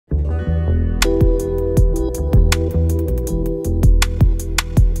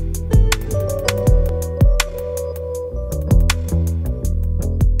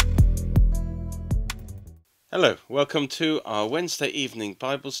Hello, welcome to our Wednesday evening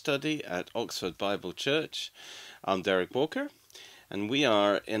Bible study at Oxford Bible Church. I'm Derek Walker, and we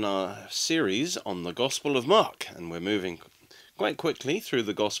are in our series on the Gospel of Mark, and we're moving quite quickly through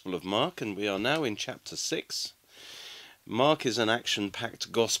the Gospel of Mark, and we are now in chapter 6. Mark is an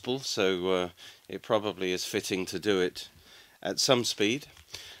action-packed gospel, so it probably is fitting to do it at some speed.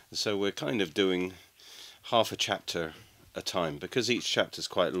 So we're kind of doing half a chapter a time, because each chapter is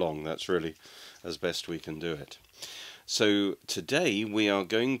quite long. That's really as best we can do it. So today we are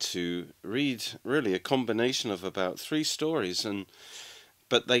going to read really a combination of about 3 stories,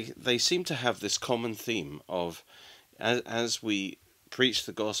 but they seem to have this common theme of as we preach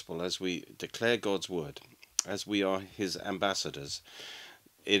the gospel, as we declare God's word, as we are his ambassadors,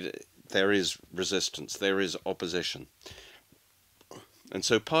 there is resistance, there is opposition. And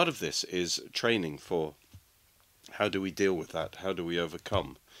so part of this is training for how do we deal with that, how do we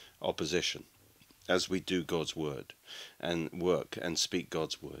overcome opposition as we do God's word and work and speak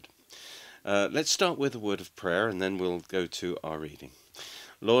God's word. Let's start with a word of prayer, and then we'll go to our reading.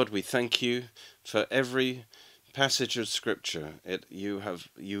 Lord, we thank you for every passage of Scripture.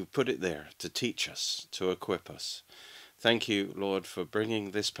 You put it there to teach us, to equip us. Thank you, Lord, for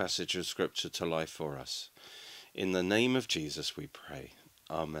bringing this passage of Scripture to life for us. In the name of Jesus we pray.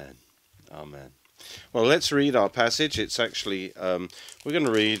 Amen. Amen. Well, let's read our passage. It's actually, we're going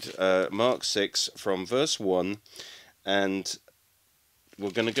to read Mark 6 from verse 1, and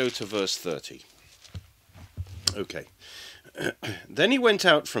we're going to go to verse 30. Okay. Then he went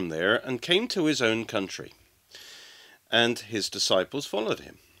out from there and came to his own country, and his disciples followed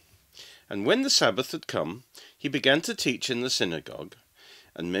him. And when the Sabbath had come, he began to teach in the synagogue,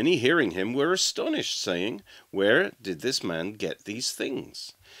 and many hearing him were astonished, saying, "Where did this man get these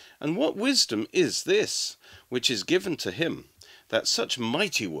things? And what wisdom is this which is given to him, that such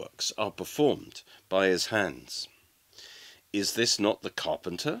mighty works are performed by his hands? Is this not the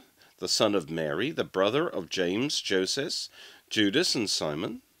carpenter, the son of Mary, the brother of James, Joseph, Judas, and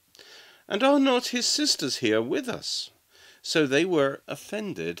Simon? And are not his sisters here with us?" So they were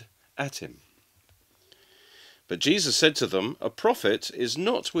offended at him. But Jesus said to them, "A prophet is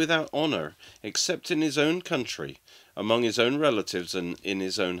not without honor, except in his own country, among his own relatives, and in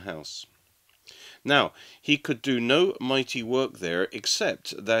his own house." Now he could do no mighty work there,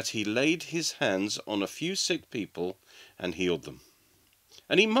 except that he laid his hands on a few sick people and healed them.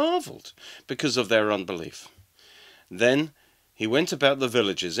 And he marveled because of their unbelief. Then he went about the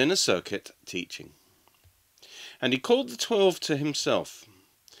villages in a circuit, teaching. And he called the 12 to himself,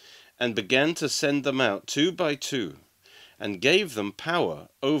 and began to send them out 2 by 2, and gave them power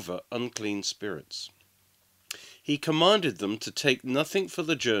over unclean spirits. He commanded them to take nothing for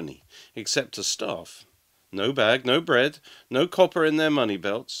the journey, except a staff, no bag, no bread, no copper in their money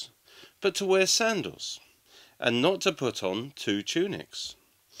belts, but to wear sandals, and not to put on 2 tunics.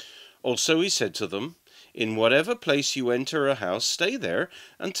 Also he said to them, "In whatever place you enter a house, stay there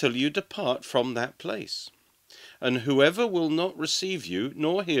until you depart from that place. And whoever will not receive you,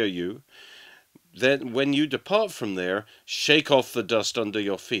 nor hear you, then when you depart from there, shake off the dust under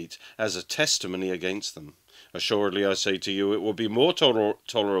your feet as a testimony against them. Assuredly I say to you, it will be more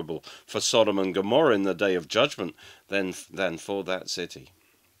tolerable for Sodom and Gomorrah in the day of judgment than for that city."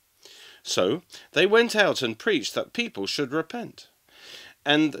 So they went out and preached that people should repent.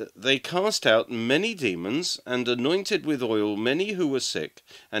 And they cast out many demons, and anointed with oil many who were sick,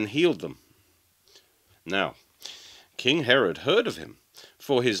 and healed them. Now King Herod heard of him,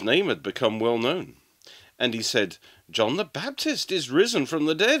 for his name had become well known. And he said, "John the Baptist is risen from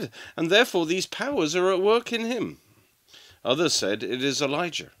the dead, and therefore these powers are at work in him." Others said, "It is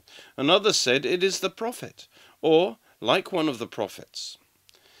Elijah." And others said, "It is the prophet," or like one of the prophets.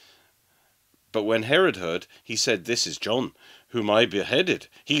 But when Herod heard, he said, "This is John, whom I beheaded.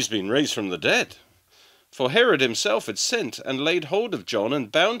 He's been raised from the dead." For Herod himself had sent and laid hold of John,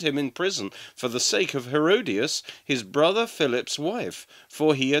 and bound him in prison for the sake of Herodias, his brother Philip's wife,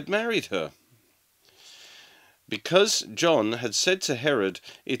 for he had married her. Because John had said to Herod,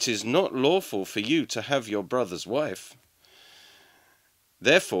 "It is not lawful for you to have your brother's wife."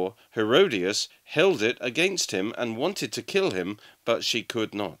 Therefore Herodias held it against him, and wanted to kill him, but she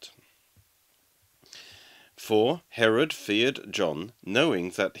could not. For Herod feared John, knowing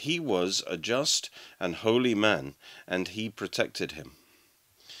that he was a just and holy man, and he protected him.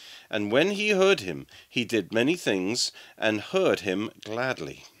 And when he heard him, he did many things, and heard him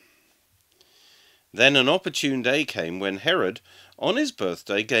gladly. Then an opportune day came, when Herod, on his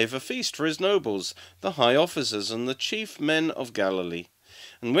birthday, gave a feast for his nobles, the high officers, and the chief men of Galilee.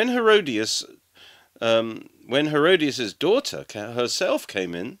 And when Herodias' daughter herself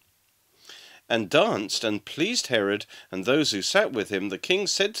came in, and danced, and pleased Herod and those who sat with him, the king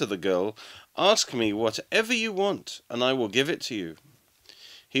said to the girl, "Ask me whatever you want, and I will give it to you."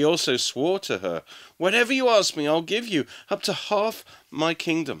 He also swore to her, "Whatever you ask me, I'll give you, up to half my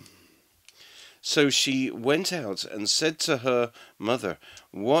kingdom." So she went out and said to her mother,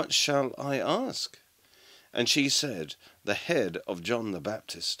 "What shall I ask?" And she said, "The head of John the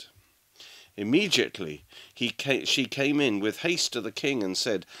Baptist." Immediately she came in with haste to the king and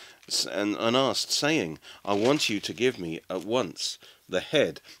said, and asked, saying, "I want you to give me at once the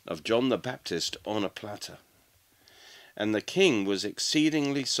head of John the Baptist on a platter." And the king was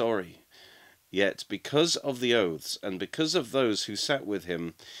exceedingly sorry. Yet because of the oaths, and because of those who sat with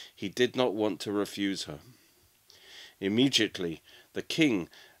him, he did not want to refuse her. Immediately the king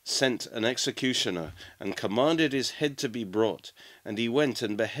sent an executioner, and commanded his head to be brought, and he went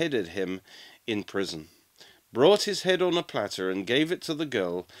and beheaded him in prison, brought his head on a platter, and gave it to the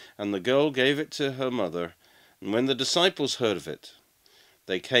girl, and the girl gave it to her mother. And when the disciples heard of it,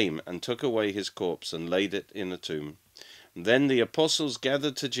 they came and took away his corpse, and laid it in a tomb. Then the apostles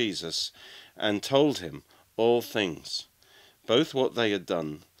gathered to Jesus, and told him all things, both what they had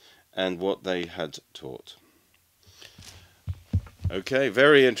done and what they had taught. Okay,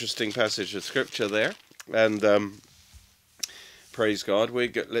 very interesting passage of scripture there, and praise God.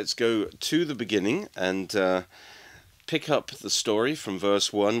 Let's go to the beginning and pick up the story from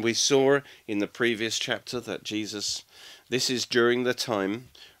verse 1. We saw in the previous chapter that this is during the time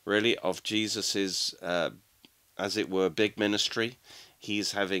really of Jesus's, as it were, big ministry.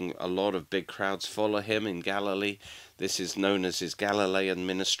 He's having a lot of big crowds follow him in Galilee. This is known as his Galilean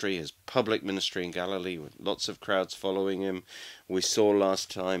ministry, his public ministry in Galilee, with lots of crowds following him. We saw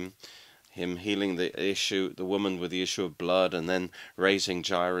last time him healing the woman with the issue of blood, and then raising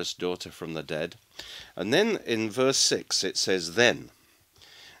Jairus' daughter from the dead. And then in verse 6 it says, "Then,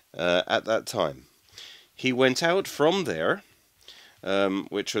 at that time, he went out from there,"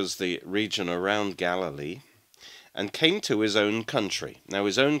 which was the region around Galilee, "and came to his own country." Now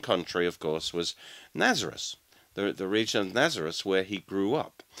his own country, of course, was Nazareth, the region of Nazareth where he grew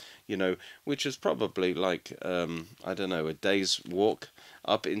up, which is probably like, I don't know, a day's walk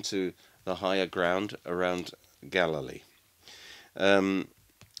up into the higher ground around Galilee. And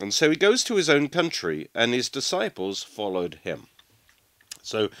so he goes to his own country, and his disciples followed him.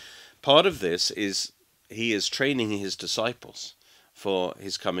 So part of this is he is training his disciples for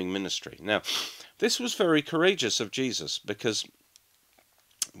his coming ministry. Now, this was very courageous of Jesus, because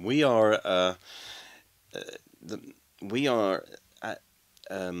we are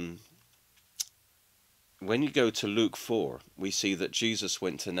when you go to Luke 4, we see that Jesus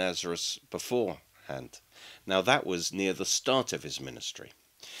went to Nazareth beforehand. Now that was near the start of his ministry.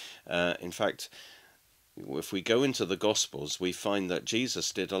 In fact, if we go into the Gospels, we find that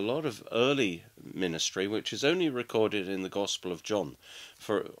Jesus did a lot of early ministry, which is only recorded in the Gospel of John,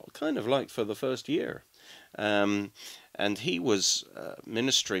 for the first year. And he was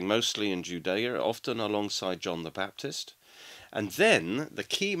ministering mostly in Judea, often alongside John the Baptist. And then the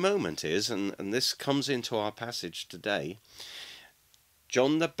key moment is, and this comes into our passage today,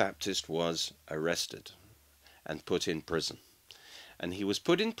 John the Baptist was arrested and put in prison. And he was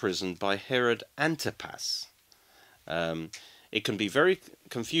put in prison by Herod Antipas. It can be very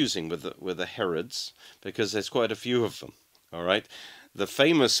confusing with the Herods, because there's quite a few of them. All right, the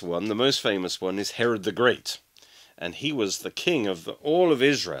most famous one is Herod the Great, and he was the king of all of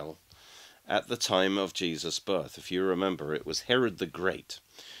Israel at the time of Jesus' birth. If you remember, it was Herod the Great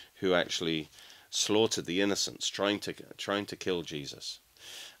who actually slaughtered the innocents, trying to kill Jesus.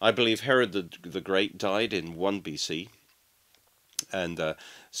 I believe Herod the Great died in 1 BC. And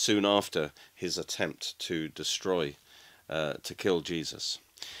soon after his attempt to kill Jesus.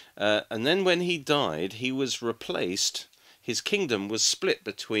 And then when he died, he was replaced, his kingdom was split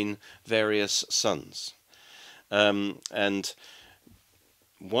between various sons. And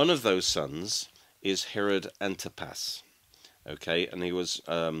one of those sons is Herod Antipas. Okay, and he was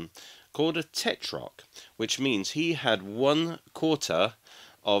called a tetrarch, which means he had 1/4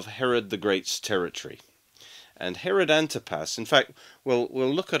 of Herod the Great's territory. And Herod Antipas, in fact, we'll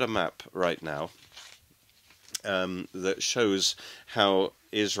look at a map right now that shows how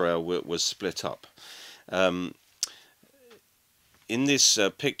Israel was split up. In this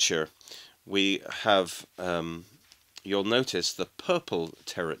picture, we have, you'll notice the purple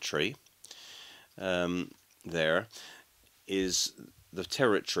territory there is the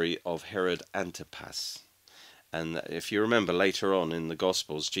territory of Herod Antipas. And if you remember later on in the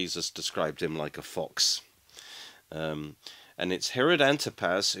Gospels, Jesus described him like a fox. And And it's Herod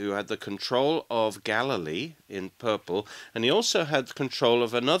Antipas who had the control of Galilee in purple, and he also had control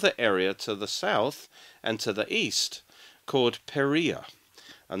of another area to the south and to the east called Perea,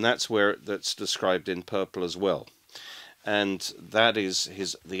 and that's described in purple as well. And that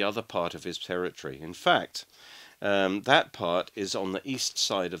is the other part of his territory. In fact, that part is on the east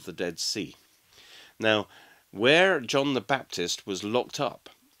side of the Dead Sea. Now, where John the Baptist was locked up,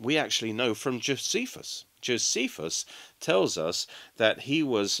 we actually know from Josephus. Josephus tells us that he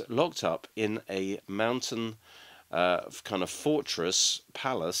was locked up in a mountain kind of fortress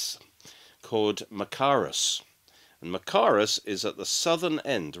palace called Machaerus. And Machaerus is at the southern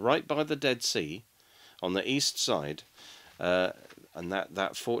end, right by the Dead Sea, on the east side. And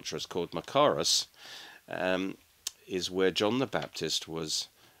that fortress called Machaerus is where John the Baptist was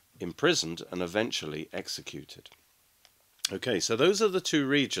imprisoned and eventually executed. Okay, so those are the two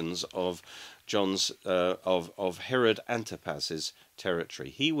regions of John's of Herod Antipas's territory.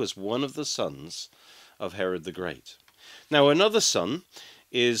 He was one of the sons of Herod the Great. Now another son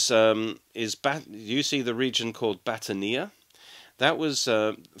is you see the region called Batanea. That was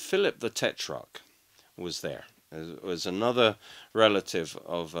Philip the Tetrarch was there. It was another relative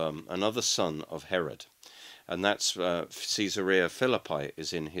of another son of Herod, and that's Caesarea Philippi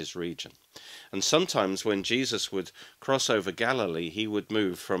is in his region. And sometimes when Jesus would cross over Galilee, he would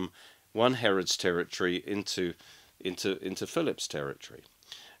move from one Herod's territory into Philip's territory,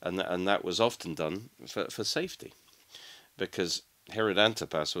 and that was often done for safety, because Herod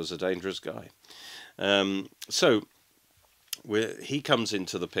Antipas was a dangerous guy. So he comes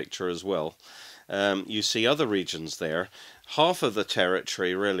into the picture as well. You see other regions there. Half of the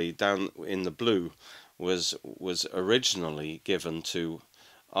territory, really, down in the blue, was originally given to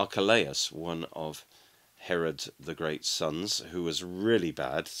Archelaus, one of Herod the Great's sons, who was really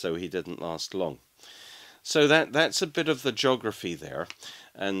bad, so he didn't last long. So that's a bit of the geography there,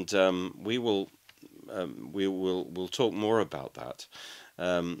 and we'll talk more about that.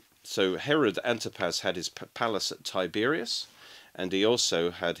 So Herod Antipas had his palace at Tiberias, and he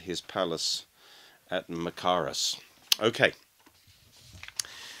also had his palace at Machaerus. Okay.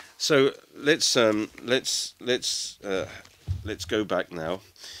 So let's go back now.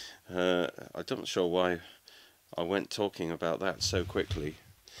 I'm not sure why I went talking about that so quickly.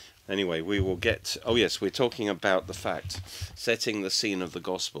 Anyway, we will get. Oh yes, we're talking about the fact, setting the scene of the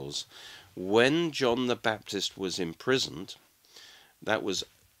Gospels. When John the Baptist was imprisoned, that was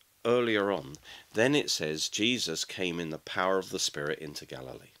earlier on. Then it says Jesus came in the power of the Spirit into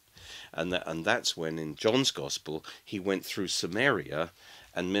Galilee. And that's when, in John's Gospel, he went through Samaria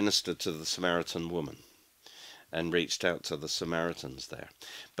and ministered to the Samaritan woman and reached out to the Samaritans there.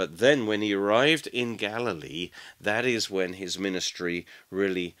 But then when he arrived in Galilee, that is when his ministry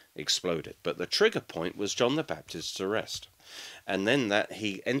really exploded. But the trigger point was John the Baptist's arrest. And then that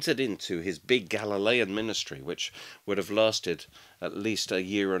he entered into his big Galilean ministry, which would have lasted at least a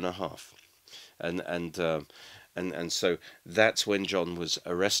year and a half. And so that's when John was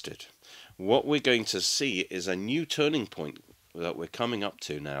arrested. What we're going to see is a new turning point that we're coming up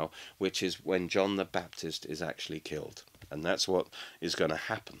to now, which is when John the Baptist is actually killed. And that's what is going to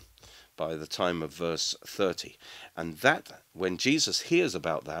happen by the time of verse 30. And that, when Jesus hears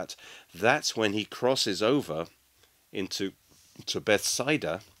about that, that's when he crosses over into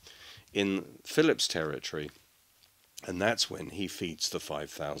Bethsaida in Philip's territory. And that's when he feeds the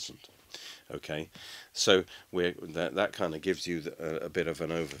 5,000. Okay, so that kind of gives you a bit of an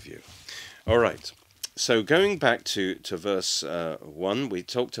overview. All right, so going back to verse 1, we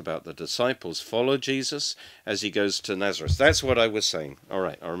talked about the disciples follow Jesus as he goes to Nazareth. That's what I was saying. All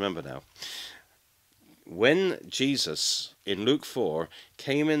right, I remember now. When Jesus, in Luke 4,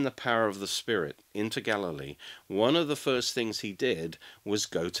 came in the power of the Spirit into Galilee, one of the first things he did was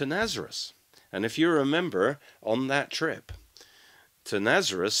go to Nazareth. And if you remember, on that trip to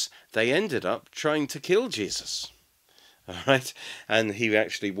Nazareth, they ended up trying to kill Jesus. All right, and he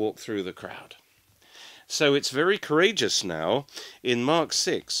actually walked through the crowd. So it's very courageous now. In Mark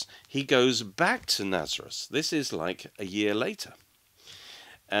 6, he goes back to Nazareth. This is like a year later.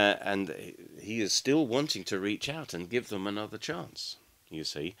 And he is still wanting to reach out and give them another chance, you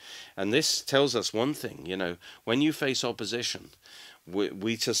see. And this tells us one thing, you know, when you face opposition,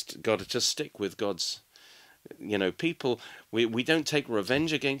 we just got to just stick with God's, you know, people. We don't take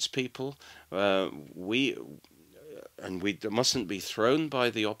revenge against people. We mustn't be thrown by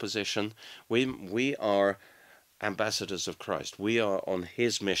the opposition. We are ambassadors of Christ. We are on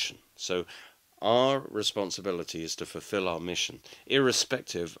his mission. So our responsibility is to fulfill our mission,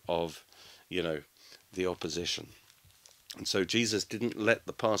 irrespective of, you know, the opposition. And so Jesus didn't let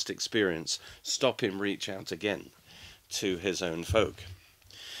the past experience stop him reach out again to his own folk.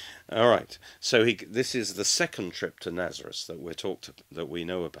 All right, so this is the second trip to Nazareth that we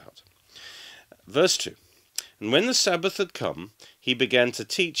know about. Verse 2, and when the Sabbath had come, he began to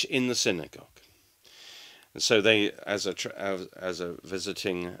teach in the synagogue. And so they, as a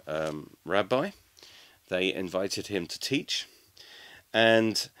visiting rabbi, they invited him to teach,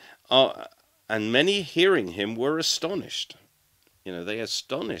 and many hearing him were astonished. They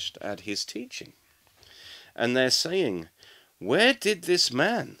astonished at his teaching, and they're saying, "Where did this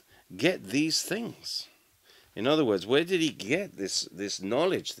man get these things?" In other words, where did he get this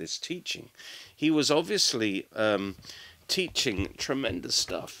knowledge, this teaching? He was obviously teaching tremendous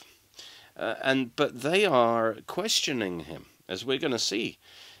stuff. But they are questioning him, as we're going to see.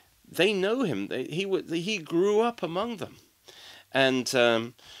 They know him. He grew up among them. And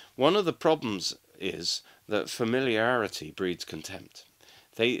one of the problems is that familiarity breeds contempt.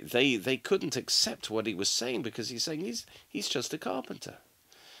 They couldn't accept what he was saying, because he's saying he's just a carpenter.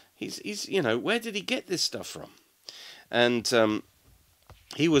 He's where did he get this stuff from? And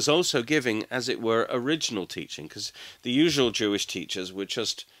he was also giving, as it were, original teaching, because the usual Jewish teachers would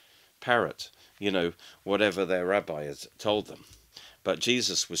just parrot, whatever their rabbi has told them. But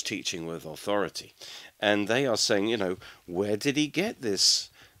Jesus was teaching with authority. And they are saying, where did he get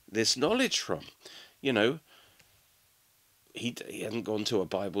this knowledge from? He hadn't gone to a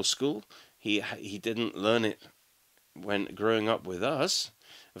Bible school. He didn't learn it when growing up with us.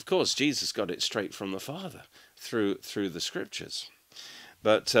 Of course, Jesus got it straight from the Father through the Scriptures.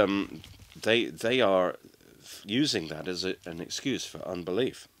 But they are using that as an excuse for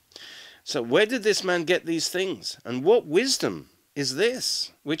unbelief. So where did this man get these things? And what wisdom is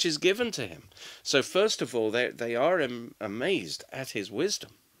this which is given to him? So first of all, they are amazed at his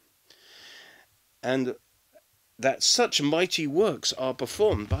wisdom, and that such mighty works are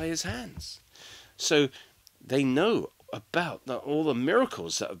performed by his hands. So they know about all the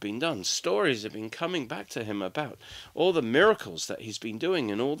miracles that have been done. Stories have been coming back to him about all the miracles that he's been doing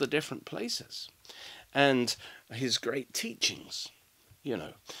in all the different places, and his great teachings.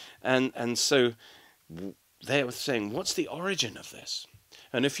 And so they were saying, what's the origin of this?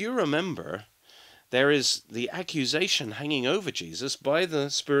 And if you remember, there is the accusation hanging over Jesus by the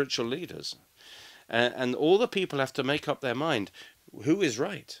spiritual leaders. And all the people have to make up their mind, who is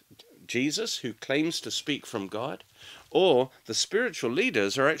right? Jesus, who claims to speak from God, or the spiritual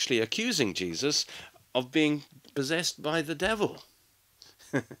leaders are actually accusing Jesus of being possessed by the devil.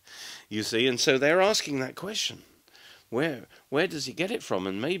 You see, and so they're asking that question. Where does he get it from?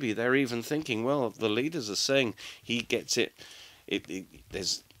 And maybe they're even thinking, well, the leaders are saying he gets it.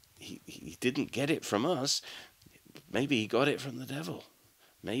 He didn't get it from us. Maybe he got it from the devil.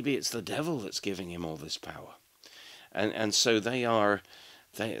 Maybe it's the devil that's giving him all this power. And so they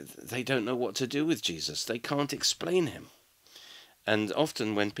don't know what to do with Jesus. They can't explain him. And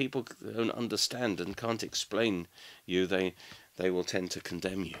often when people don't understand and can't explain you, they will tend to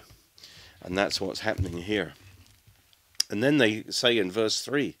condemn you. And that's what's happening here. And then they say in verse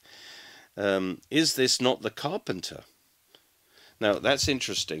 3, is this not the carpenter? Now, that's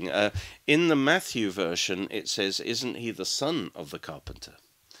interesting. In the Matthew version, it says, isn't he the son of the carpenter?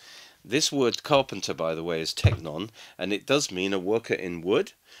 This word carpenter, by the way, is teknon, and it does mean a worker in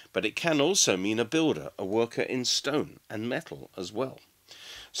wood, but it can also mean a builder, a worker in stone and metal as well.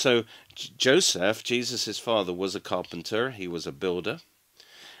 So Joseph, Jesus' father, was a carpenter. He was a builder.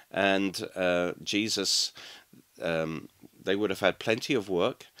 And Jesus... they would have had plenty of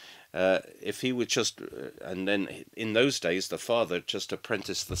work if he would just, and then in those days the father just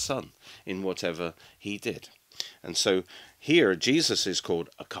apprenticed the son in whatever he did. And so here Jesus is called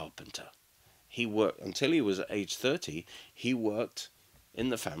a carpenter. He worked until he was age 30. He worked in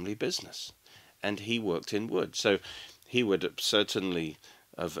the family business, and he worked in wood. So he would certainly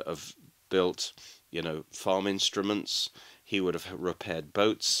have built, farm instruments. He would have repaired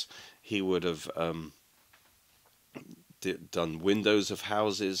boats. He would have done windows of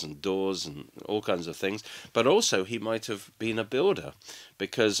houses and doors and all kinds of things. But also he might have been a builder,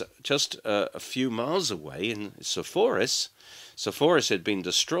 because just a few miles away in Sepphoris had been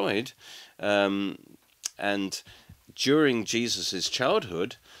destroyed, and during Jesus'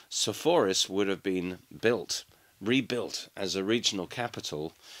 childhood, Sepphoris would have been rebuilt as a regional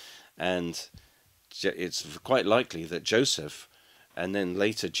capital, and it's quite likely that Joseph, and then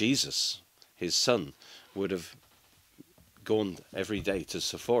later Jesus, his son, would have gone every day to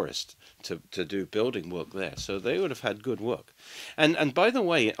Sepphoris to do building work there. So they would have had good work. And by the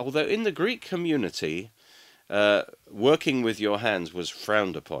way, although in the Greek community, working with your hands was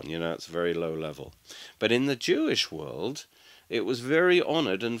frowned upon, it's very low level. But in the Jewish world, it was very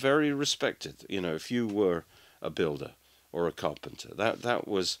honored and very respected, if you were a builder. or a carpenter. That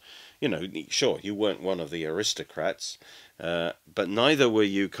was, you know, sure, you weren't one of the aristocrats, but neither were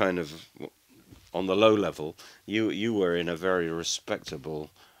you kind of on the low level. You were in a very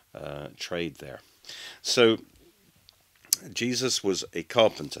respectable trade there. So Jesus was a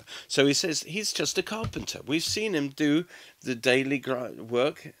carpenter. So he says he's just a carpenter. We've seen him do the daily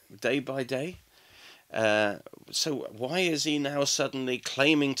work day by day. So why is he now suddenly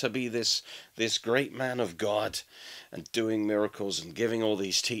claiming to be this great man of God and doing miracles and giving all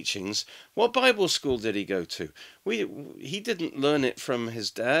these teachings? What Bible school did he go to? He didn't learn it from his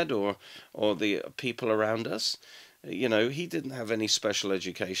dad or the people around us. You know, he didn't have any special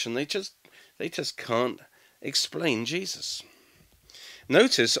education. They just can't explain Jesus.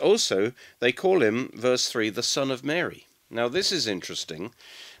 Notice also they call him, verse 3, the Son of Mary. Now this is interesting.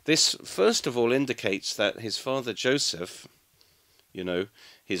 This first of all indicates that his father Joseph, you know,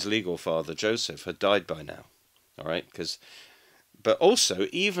 his legal father Joseph, had died by now. All right, but also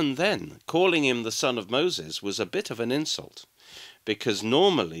even then, calling him the son of Moses was a bit of an insult, because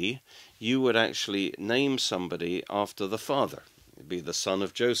normally you would actually name somebody after the father. It'd be the son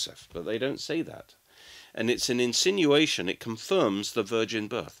of Joseph, but they don't say that. And it's an insinuation. It confirms the virgin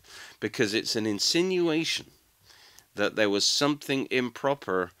birth, because it's an insinuation that there was something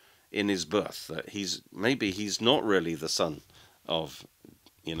improper in his birth, that maybe he's not really the son of,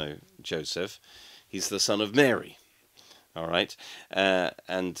 you know, Joseph. He's the son of Mary. All right,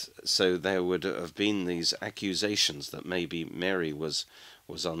 and so there would have been these accusations that maybe Mary was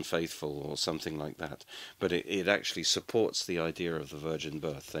unfaithful or something like that. But it actually supports the idea of the virgin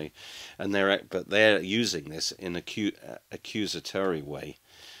birth. They're using this in a accusatory way,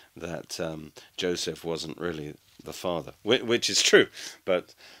 that Joseph wasn't really the father, which is true,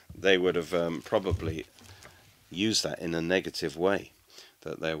 but they would have probably used that in a negative way,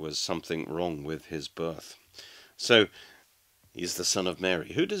 that there was something wrong with his birth. So he's the son of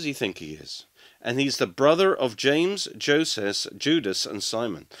Mary. Who does he think he is? And he's the brother of James, Joseph, Judas, and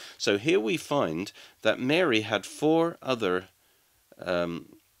Simon. So here we find that Mary had 4 other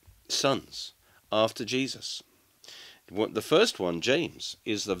sons after Jesus. The first one, James,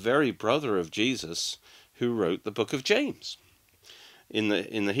 is the very brother of Jesus who wrote the book of James. In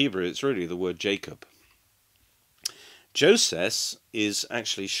the Hebrew, it's really the word Jacob. Joseph is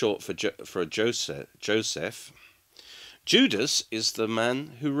actually short for Joseph. Judas is the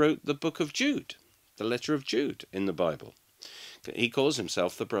man who wrote the book of Jude, the letter of Jude in the Bible. He calls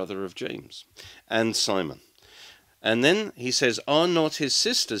himself the brother of James and Simon. And then he says, are not his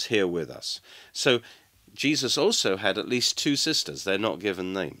sisters here with us? So Jesus also had at least 2 sisters. They're not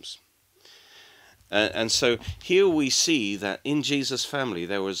given names. And so here we see that in Jesus' family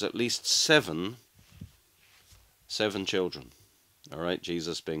there was at least 7 children. All right,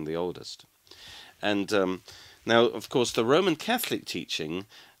 Jesus being the oldest. And now, of course, the Roman Catholic teaching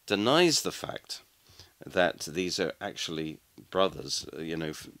denies the fact that these are actually brothers, you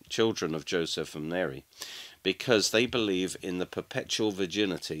know, children of Joseph and Mary, because they believe in the perpetual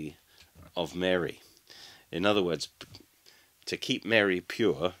virginity of Mary. In other words, to keep Mary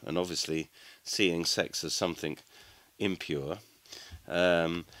pure, and obviously seeing sex as something impure,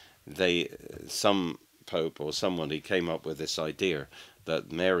 some pope or somebody came up with this idea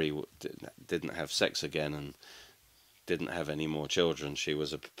that Mary didn't have sex again and didn't have any more children. She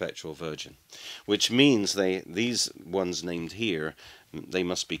was a perpetual virgin, which means these ones named here, they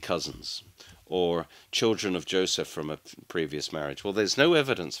must be cousins or children of Joseph from a previous marriage. Well, there's no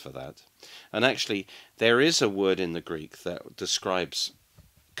evidence for that. And actually, there is a word in the Greek that describes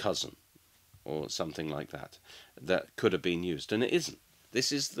cousin or something like that could have been used, and it isn't.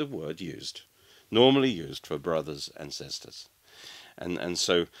 This is the word normally used for brothers and sisters. And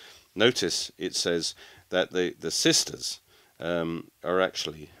so notice it says that the sisters are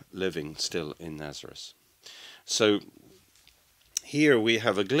actually living still in Nazareth. So here we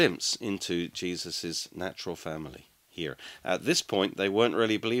have a glimpse into Jesus's natural family here. At this point, they weren't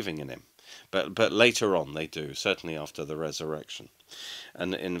really believing in him, but later on they do, certainly after the resurrection.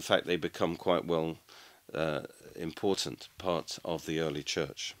 And in fact, they become quite important part of the early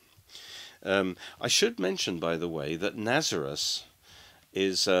church. I should mention, by the way, that Nazareth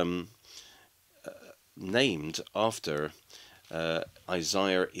is named after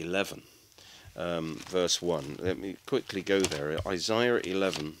Isaiah 11, verse 1. Let me quickly go there. Isaiah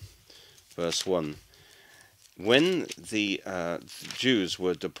 11, verse 1. When the Jews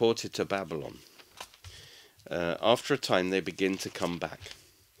were deported to Babylon, after a time they begin to come back.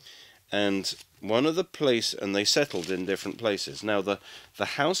 And one of the and they settled in different places. Now the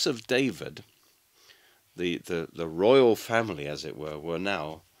house of David, the royal family, as it were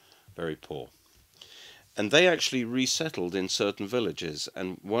now very poor. And they actually resettled in certain villages,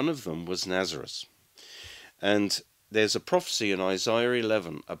 and one of them was Nazareth. And there's a prophecy in Isaiah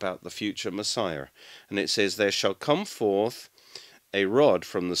 11 about the future Messiah, and it says, "There shall come forth a rod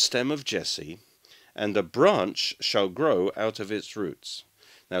from the stem of Jesse, and a branch shall grow out of its roots."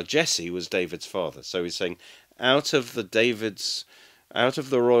 Now Jesse was David's father, so he's saying out of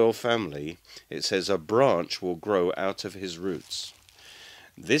the royal family, it says a branch will grow out of his roots.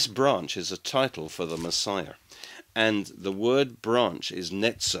 This branch is a title for the Messiah, and the word branch is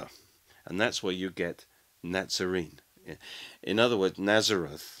Netzer, and that's where you get Nazarene. In other words,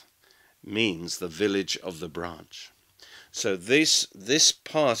 Nazareth means the village of the branch. So this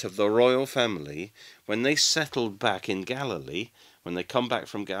part of the royal family, when they settled back in Galilee, when they come back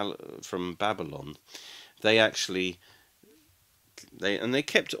from Babylon, they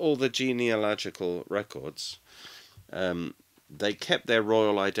kept all the genealogical records. They kept their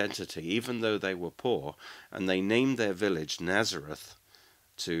royal identity, even though they were poor, and they named their village Nazareth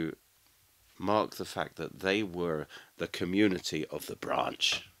to mark the fact that they were the community of the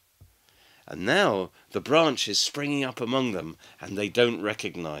branch. And now the branch is springing up among them, and they don't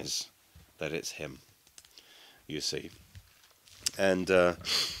recognize that it's him, you see. And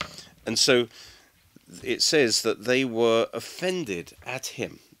so it says that they were offended at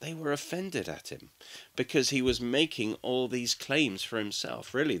him. They were offended at him because he was making all these claims for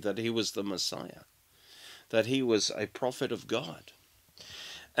himself, really, that he was the Messiah, that he was a prophet of God.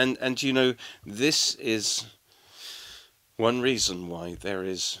 And you know, this is one reason why there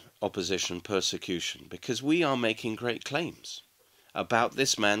is opposition, persecution, because we are making great claims about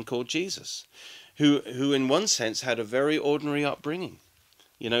this man called Jesus, who in one sense had a very ordinary upbringing.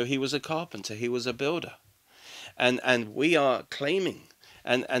 You know, he was a carpenter, he was a builder. And we are claiming,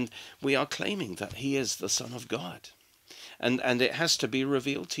 and we are claiming that he is the Son of God. And it has to be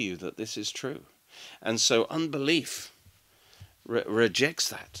revealed to you that this is true. And so unbelief rejects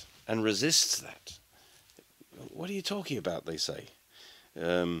that and resists that. What are you talking about, they say.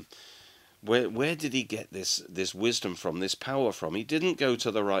 Where did he get this wisdom from, this power from? He didn't go to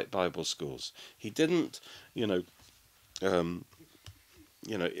the right Bible schools. He didn't, he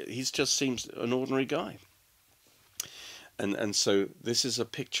just seems an ordinary guy. And so this is a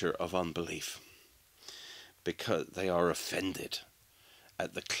picture of unbelief, because they are offended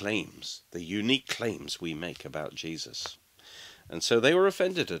at the claims, the unique claims we make about Jesus. And so they were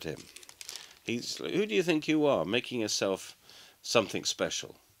offended at him. Who do you think you are, making yourself something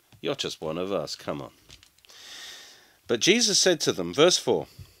special? You're just one of us, come on. But Jesus said to them, verse 4,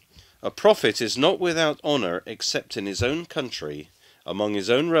 "A prophet is not without honor except in his own country, among his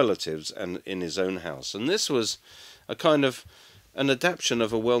own relatives, and in his own house." And this was a kind of an adaptation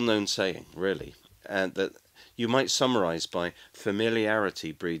of a well-known saying, really, and that you might summarize by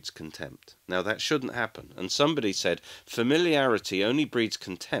familiarity breeds contempt. Now that shouldn't happen. And somebody said familiarity only breeds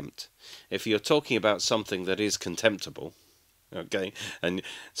contempt if you're talking about something that is contemptible. Okay, and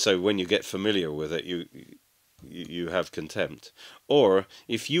so when you get familiar with it, you have contempt, or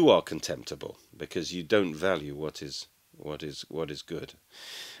if you are contemptible because you don't value what is good.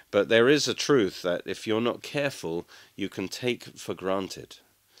 But there is a truth that if you're not careful, you can take for granted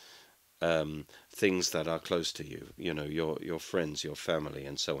things that are close to you. You know, your friends, your family,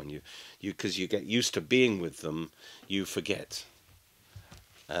 and so on. Because you get used to being with them, you forget.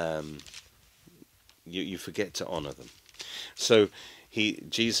 You forget to honor them. So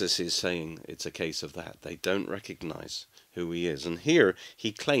Jesus is saying it's a case of that. They don't recognize who he is. And here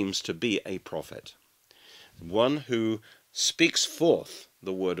he claims to be a prophet, one who speaks forth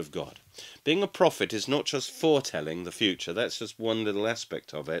the word of God. Being a prophet is not just foretelling the future. That's just one little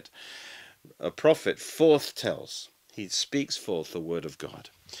aspect of it. A prophet forthtells. He speaks forth the word of God.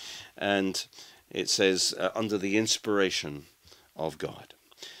 And it says under the inspiration of God.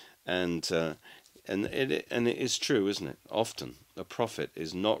 And it is true, isn't it? Often a prophet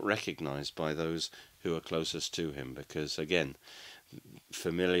is not recognized by those who are closest to him because, again,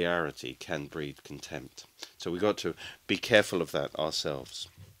 familiarity can breed contempt. So we've got to be careful of that ourselves.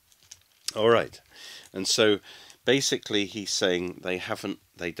 All right. And so basically he's saying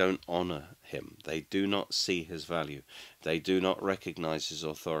they don't honor him. They do not see his value. They do not recognize his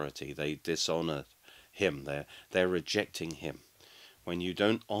authority. They dishonor him. They're rejecting him. When you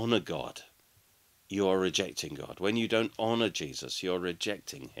don't honor God, you are rejecting God. When you don't honor Jesus, you're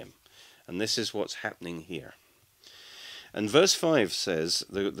rejecting him. And this is what's happening here. And verse 5 says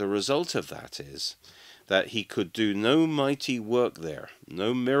the result of that is that he could do no mighty work there,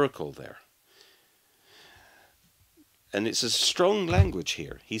 no miracle there. And it's a strong language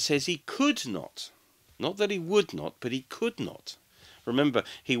here. He says he could not. Not that he would not, but he could not. Remember,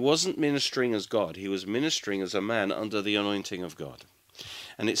 he wasn't ministering as God. He was ministering as a man under the anointing of God.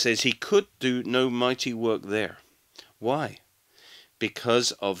 And it says he could do no mighty work there. Why?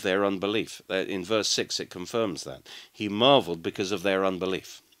 Because of their unbelief. In verse 6 it confirms that. He marveled because of their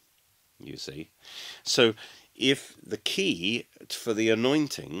unbelief. You see? So if the key for the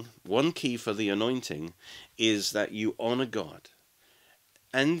anointing, one key for the anointing is that you honor God.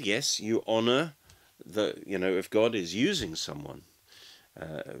 And yes, you honor if God is using someone,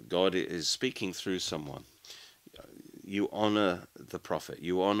 God is speaking through someone, you honor the prophet,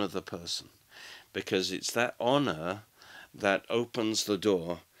 you honor the person, because it's that honor that opens the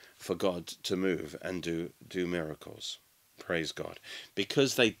door for God to move and do miracles. Praise God.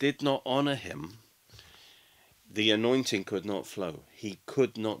 Because they did not honor him, the anointing could not flow. He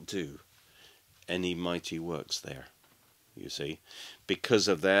could not do any mighty works there, you see, because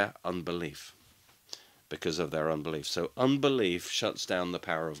of their unbelief. Because of their unbelief. So unbelief shuts down the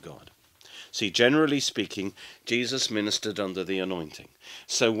power of God. See, generally speaking, Jesus ministered under the anointing.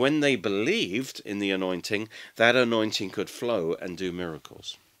 So when they believed in the anointing, that anointing could flow and do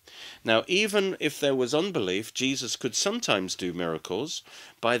miracles. Now, even if there was unbelief, Jesus could sometimes do miracles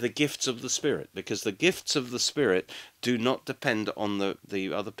by the gifts of the Spirit, because the gifts of the Spirit do not depend on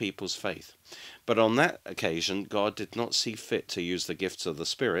the other people's faith. But on that occasion, God did not see fit to use the gifts of the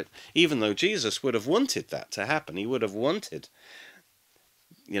Spirit, even though Jesus would have wanted that to happen. He would have wanted,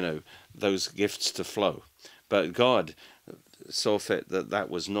 those gifts to flow. But God saw fit that that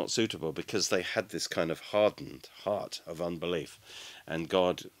was not suitable because they had this kind of hardened heart of unbelief. And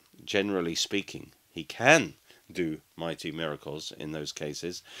God, generally speaking, he can do mighty miracles in those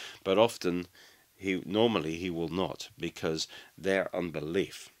cases, but often normally he will not, because their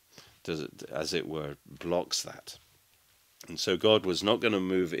unbelief, as it were, blocks that. And so God was not going to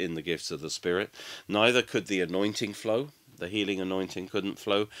move in the gifts of the Spirit. Neither could the anointing flow. The healing anointing couldn't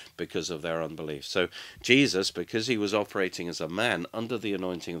flow because of their unbelief. So Jesus, because he was operating as a man under the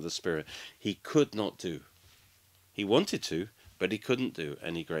anointing of the Spirit, he could not do. He wanted to, but he couldn't do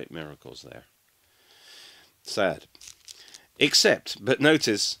any great miracles there. Sad. Except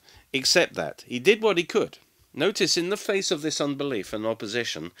that he did what he could. Notice, in the face of this unbelief and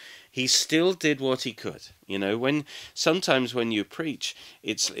opposition, he still did what he could. Sometimes when you preach,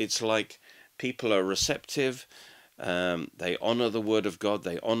 it's like people are receptive, they honor the word of God,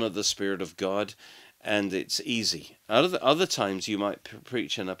 they honor the Spirit of God, and it's easy. Other times you might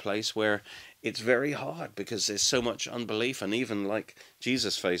preach in a place where it's very hard because there's so much unbelief, and even like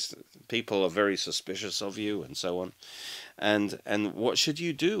Jesus faced, people are very suspicious of you and so on. And what should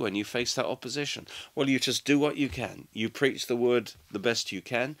you do when you face that opposition? Well, you just do what you can. You preach the word the best you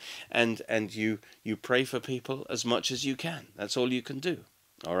can, and you pray for people as much as you can. That's all you can do.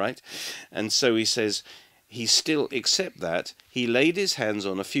 All right? And so he says, he still, except that, he laid his hands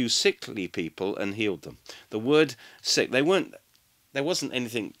on a few sickly people and healed them. The word sick, there wasn't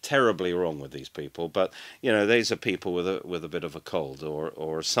anything terribly wrong with these people, but these are people with a bit of a cold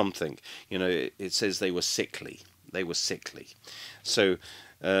or something. It says they were sickly. They were sickly. So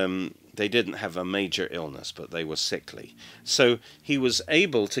they didn't have a major illness, but they were sickly. So he was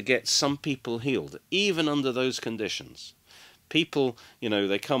able to get some people healed, even under those conditions. People,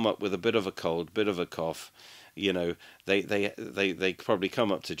 they come up with a bit of a cold, bit of a cough. They probably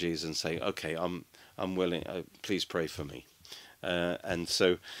come up to Jesus and say, "Okay, I'm willing. Please pray for me." And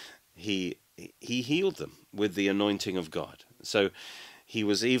so he healed them with the anointing of God. So he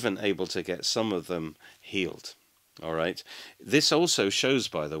was even able to get some of them healed. All right. This also shows,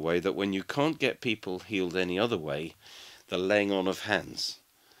 by the way, that when you can't get people healed any other way, the laying on of hands,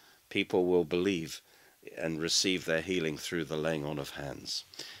 people will believe and receive their healing through the laying on of hands.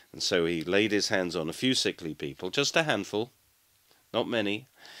 And so he laid his hands on a few sickly people, just a handful, not many,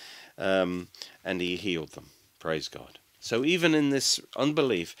 and he healed them. Praise God. So even in this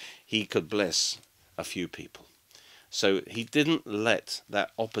unbelief, he could bless a few people. So he didn't let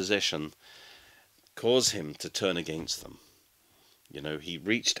that opposition cause him to turn against them. He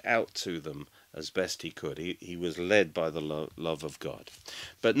reached out to them as best he could. He was led by the love of God.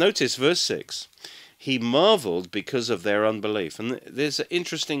 But notice verse 6. He marveled because of their unbelief. And there's an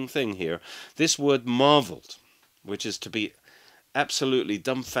interesting thing here. This word marveled, which is to be absolutely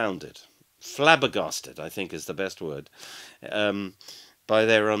dumbfounded, flabbergasted, I think is the best word, by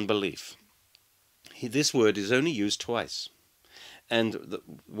their unbelief. This word is only used twice. And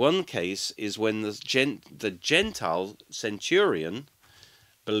one case is when the Gentile centurion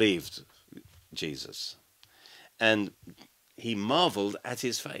believed Jesus, and he marveled at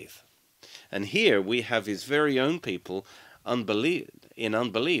his faith. And here we have his very own people in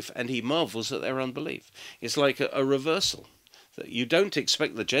unbelief, and he marvels at their unbelief. It's like a reversal. You don't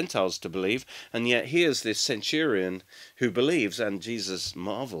expect the Gentiles to believe, and yet here's this centurion who believes, and Jesus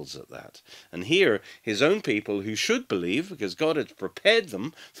marvels at that. And here, his own people who should believe, because God had prepared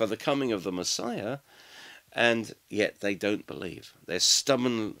them for the coming of the Messiah, and yet they don't believe. They're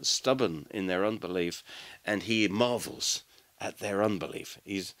stubborn in their unbelief, and he marvels at their unbelief.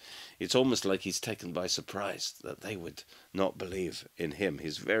 It's almost like he's taken by surprise that they would not believe in him,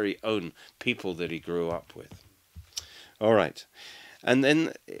 his very own people that he grew up with. All right. And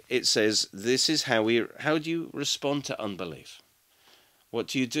then it says, this is how do you respond to unbelief? What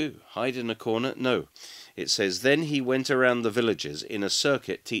do you do? Hide in a corner? No. It says, then he went around the villages in a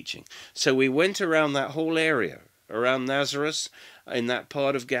circuit teaching. So we went around that whole area, around Nazareth, in that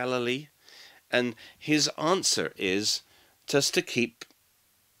part of Galilee. And his answer is just to keep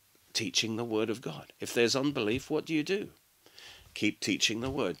teaching the word of God. If there's unbelief, what do you do? Keep teaching the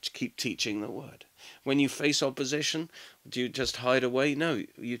word. Keep teaching the word. When you face opposition, do you just hide away? No,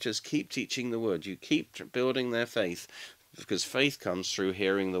 you just keep teaching the word. You keep building their faith, because faith comes through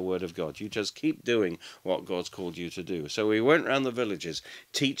hearing the word of God. You just keep doing what God's called you to do. So we went around the villages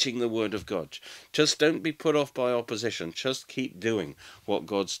teaching the word of God. Just don't be put off by opposition. Just keep doing what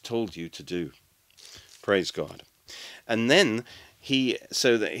God's told you to do. Praise God. And then he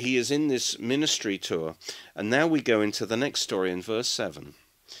is in this ministry tour, and now we go into the next story in verse 7.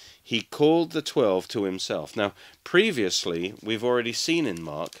 He called the 12 to himself. Now, previously, we've already seen in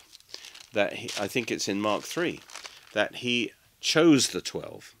Mark that I think it's in Mark 3, that he chose the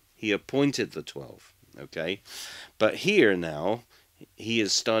 12. He appointed the 12. Okay? But here now, he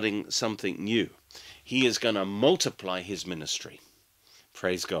is starting something new. He is going to multiply his ministry.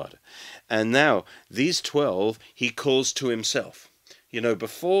 Praise God. And now, these 12, he calls to himself. You know,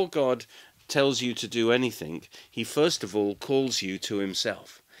 before God tells you to do anything, he first of all calls you to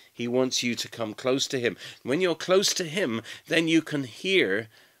himself. He wants you to come close to him. When you're close to him, then you can hear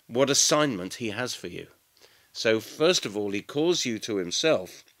what assignment he has for you. So first of all, he calls you to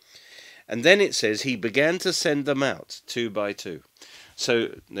himself. And then it says he began to send them out 2 by 2.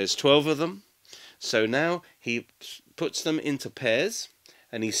 So there's 12 of them. So now he puts them into pairs,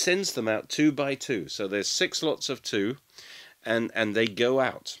 and he sends them out 2 by 2. So there's 6 lots of 2, and they go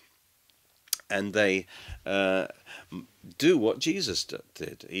out. And they do what Jesus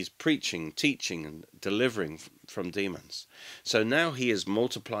did. He's preaching, teaching, and delivering from demons. So now he is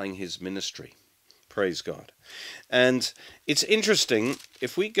multiplying his ministry. Praise God. And it's interesting,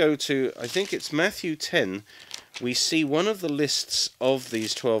 if we go to, I think it's Matthew 10, we see one of the lists of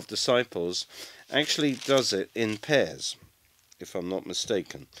these 12 disciples actually does it in pairs, if I'm not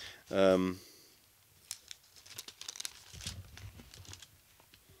mistaken.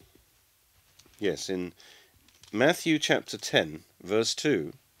 Yes, in Matthew chapter 10, verse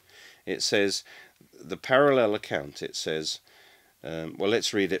 2, it says, the parallel account, it says, well,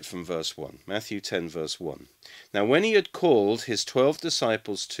 let's read it from verse 1. Matthew 10, verse 1. Now, when he had called his 12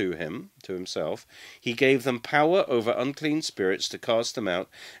 disciples to himself, he gave them power over unclean spirits to cast them out,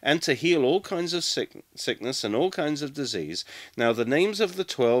 and to heal all kinds of sickness and all kinds of disease. Now, the names of the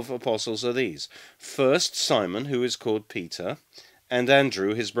 12 apostles are these. First, Simon, who is called Peter, and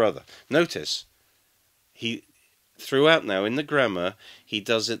Andrew, his brother. Notice, throughout now in the grammar, he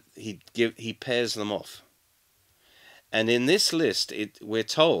pairs them off. And in this list, we're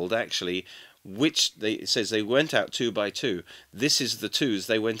told, actually, it says they went out 2 by 2. This is the 2s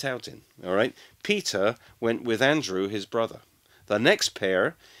they went out in. All right? Peter went with Andrew, his brother. The next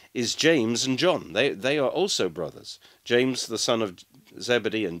pair is James and John. They are also brothers. James, the son of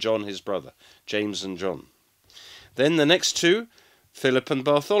Zebedee, and John, his brother. James and John. Then the next 2, Philip and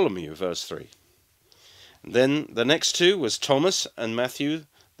Bartholomew, verse 3. Then the next 2 was Thomas and Matthew,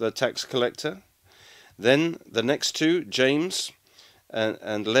 the tax collector. Then the next 2, James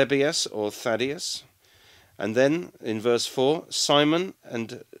and Lebbaeus or Thaddeus. And then in verse 4, Simon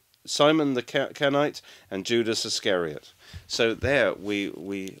the Canaanite and Judas Iscariot. So there we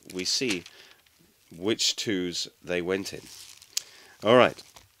see which 2s they went in. All right.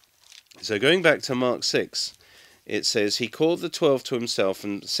 So going back to Mark 6, it says he called the 12 to himself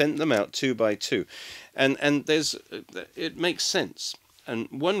and sent them out 2 by 2. And it makes sense. And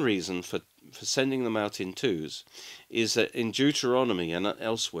one reason for sending them out in 2s is that in Deuteronomy and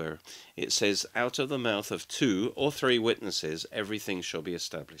elsewhere it says, out of the mouth of 2 or 3 witnesses everything shall be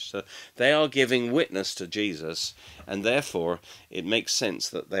established. So they are giving witness to Jesus, and therefore it makes sense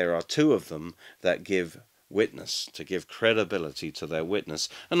that there are 2 of them that give witness, to give credibility to their witness.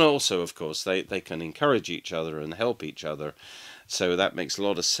 And also, of course, they can encourage each other and help each other. So that makes a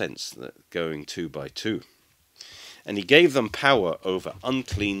lot of sense, that going 2 by 2. And he gave them power over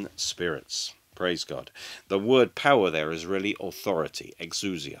unclean spirits. Praise God. The word power there is really authority,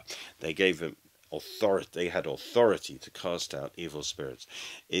 exousia. They gave him authority. They had authority to cast out evil spirits.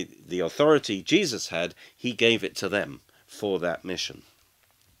 The authority Jesus had, he gave it to them for that mission.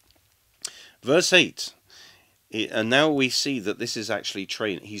 Verse 8. And now we see that this is actually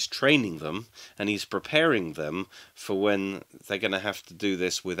he's training them, and he's preparing them for when they're going to have to do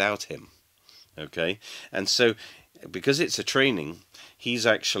this without him. Okay? And so, because it's a training, he's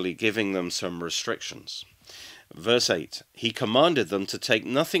actually giving them some restrictions. Verse 8, he commanded them to take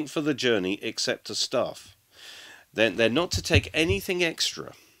nothing for the journey except a staff. They're not to take anything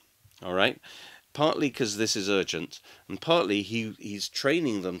extra, all right? Partly because this is urgent, and partly he's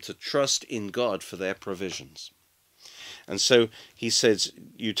training them to trust in God for their provisions. And so he says,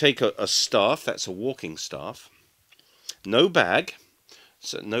 you take a staff, that's a walking staff, no bag,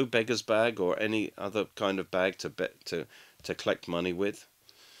 so no beggar's bag or any other kind of bag to collect money with,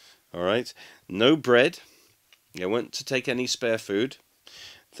 all right? No bread. They weren't to take any spare food.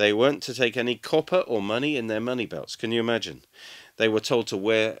 They weren't to take any copper or money in their money belts. Can you imagine? They were told to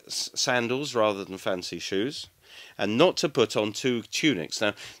wear sandals rather than fancy shoes, and not to put on 2 tunics.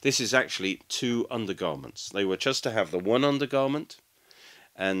 Now, this is actually 2 undergarments. They were just to have the one undergarment,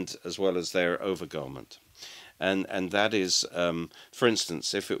 and as well as their overgarment. And that is, for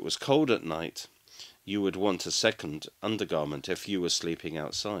instance, if it was cold at night, you would want a second undergarment if you were sleeping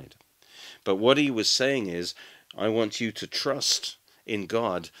outside. But what he was saying is, I want you to trust in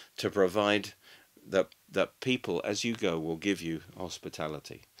God to provide that people, as you go, will give you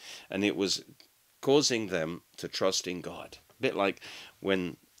hospitality. And it was causing them to trust in God. A bit like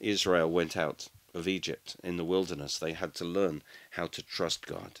when Israel went out of Egypt in the wilderness, they had to learn how to trust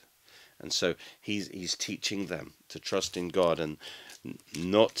God. And so he's teaching them to trust in God and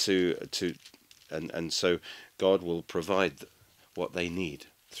not and so God will provide what they need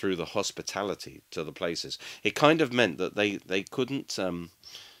through the hospitality to the places. It kind of meant that they couldn't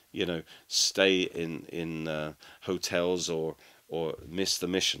stay in hotels or miss the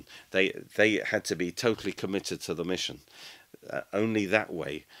mission. They had to be totally committed to the mission. Only that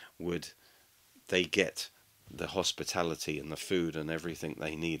way would they get the hospitality and the food and everything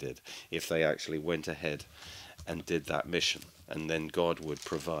they needed, if they actually went ahead and did that mission, and then God would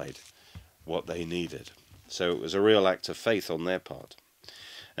provide what they needed. So it was a real act of faith on their part.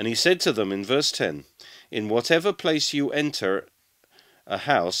 And he said to them in verse 10, in whatever place you enter a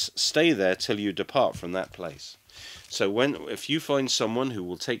house, stay there till you depart from that place. So if you find someone who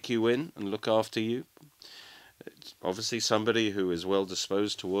will take you in and look after you, obviously somebody who is well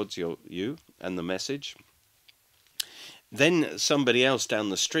disposed towards you and the message, then somebody else down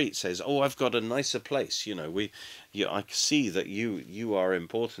the street says, oh, I've got a nicer place. I see that you are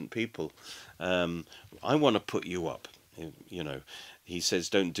important people. I want to put you up. He says,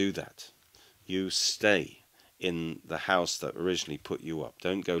 don't do that. You stay in the house that originally put you up.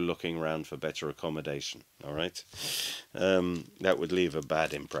 Don't go looking around for better accommodation. All right? That would leave a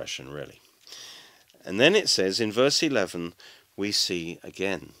bad impression, really. And then it says in verse 11, we see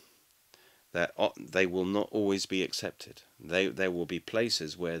again that they will not always be accepted. There will be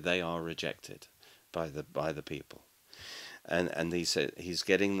places where they are rejected by the people, and he said he's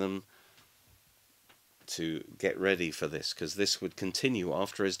getting them to get ready for this, because this would continue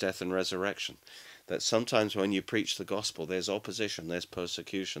after his death and resurrection. That sometimes when you preach the gospel, there's opposition, there's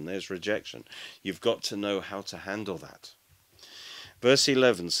persecution, there's rejection. You've got to know how to handle that. Verse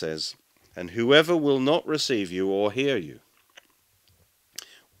 11 says, and whoever will not receive you or hear you,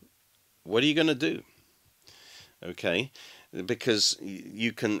 what are you going to do? Okay, because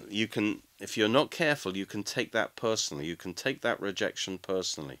you can, if you're not careful, you can take that personally. You can take that rejection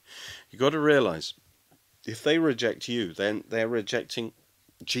personally. You've got to realize, if they reject you, then they're rejecting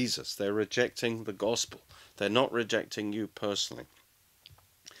Jesus. They're rejecting the gospel. They're not rejecting you personally.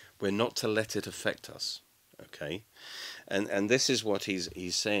 We're not to let it affect us. Okay, and this is what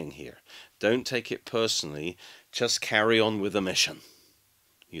he's saying here. Don't take it personally. Just carry on with the mission.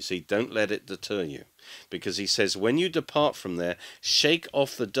 You see, don't let it deter you. Because he says, when you depart from there, shake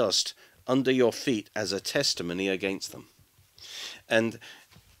off the dust under your feet as a testimony against them. And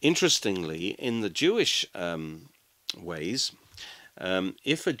interestingly, in the Jewish ways,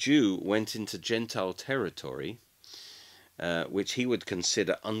 if a Jew went into Gentile territory, which he would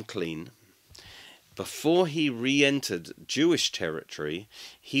consider unclean, before he re-entered Jewish territory,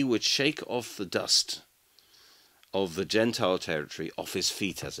 he would shake off the dust of the Gentile territory off his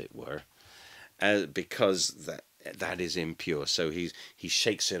feet, as it were, because that is impure. So he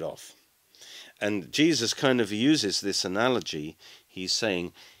shakes it off. And Jesus kind of uses this analogy. He's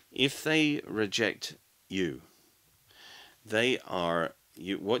saying, if they reject you, they are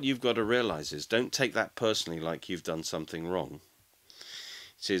what you've got to realize is, don't take that personally like you've done something wrong.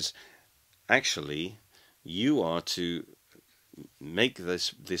 It says, actually, you are to make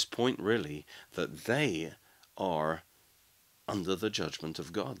this point really, that they are under the judgment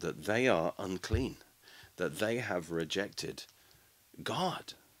of God, that they are unclean, that they have rejected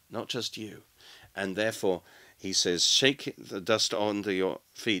God, not just you. And therefore, he says, shake the dust under your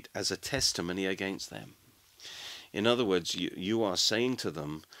feet as a testimony against them. In other words, you are saying to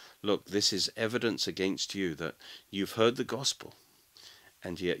them, look, this is evidence against you that you've heard the gospel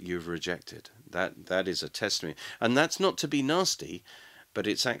and yet you've rejected. That is a testimony. And that's not to be nasty, but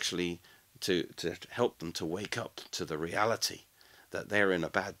it's actually to help them to wake up to the reality that they're in a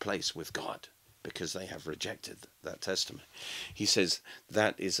bad place with God because they have rejected that testimony. He says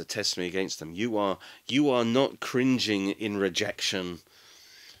that is a testimony against them. You are not cringing in rejection.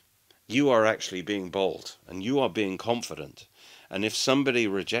 You are actually being bold, and you are being confident. And if somebody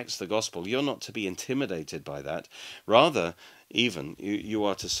rejects the gospel, you're not to be intimidated by that. Rather, even, you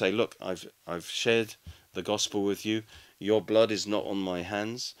are to say, look, I've shared the gospel with you. Your blood is not on my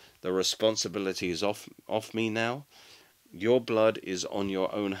hands. The responsibility is off me now. Your blood is on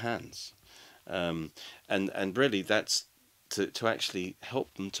your own hands. And really, that's to actually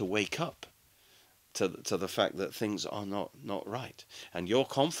help them to wake up to the fact that things are not right. And your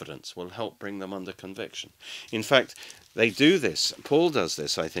confidence will help bring them under conviction. In fact, they do this. Paul does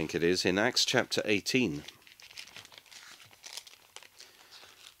this, I think it is, in Acts chapter 18.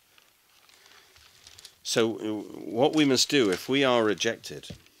 So what we must do if we are rejected,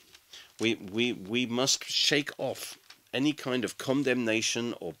 we must shake off any kind of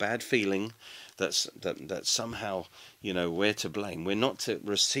condemnation or bad feeling that somehow, we're to blame. We're not to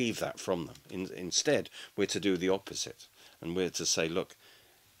receive that from them. Instead, we're to do the opposite, and we're to say, look,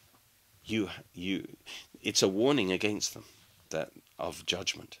 it's a warning against them of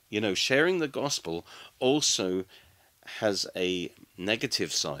judgment. Sharing the gospel also has a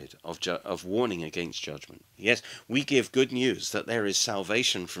negative side of warning against judgment. Yes, we give good news that there is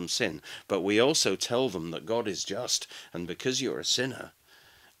salvation from sin, but we also tell them that God is just, and because you're a sinner,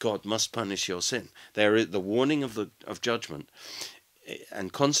 God must punish your sin. There is the warning of judgment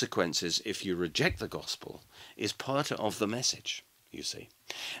and consequences if you reject the gospel is part of the message, you see.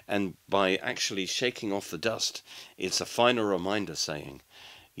 And by actually shaking off the dust, it's a final reminder saying,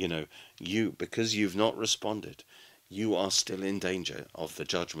 because you've not responded, you are still in danger of the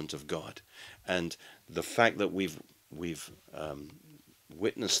judgment of God. And the fact that we've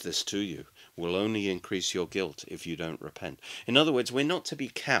witnessed this to you will only increase your guilt if you don't repent. In other words, we're not to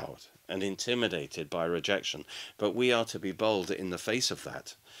be cowed and intimidated by rejection, but we are to be bold in the face of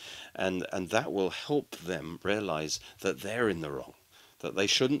that. And that will help them realize that they're in the wrong, that they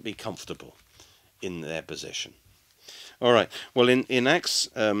shouldn't be comfortable in their position. All right, well, in Acts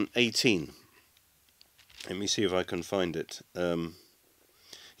 18, let me see if I can find it.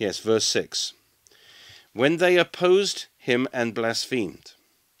 Yes, verse 6. When they opposed him and blasphemed.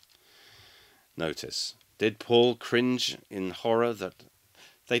 Notice, did Paul cringe in horror that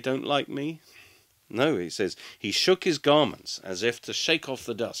they don't like me? No, he says, he shook his garments as if to shake off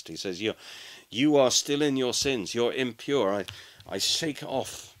the dust. He says, you are still in your sins. You're impure. I shake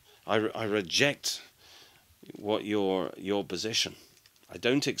off. I reject what your position. I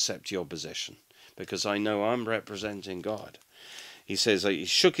don't accept your position, because I know I'm representing God. He says, he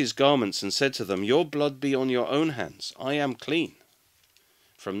shook his garments and said to them, your blood be on your own hands. I am clean.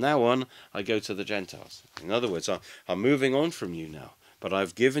 From now on, I go to the Gentiles. In other words, I'm moving on from you now, but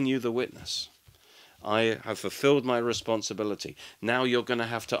I've given you the witness. I have fulfilled my responsibility. Now you're going to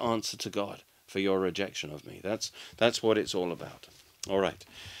have to answer to God for your rejection of me. That's what it's all about. All right.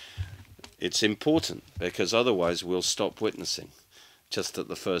 It's important, because otherwise we'll stop witnessing just at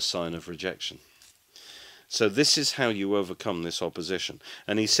the first sign of rejection. So this is how you overcome this opposition.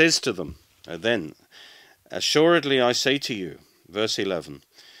 And he says to them, then, assuredly I say to you, verse 11,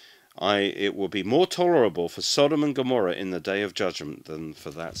 it will be more tolerable for Sodom and Gomorrah in the day of judgment than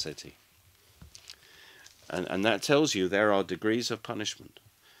for that city. And that tells you there are degrees of punishment.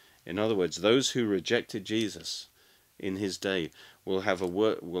 In other words, those who rejected Jesus in his day will have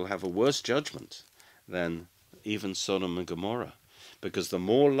a worse judgment than even Sodom and Gomorrah. Because the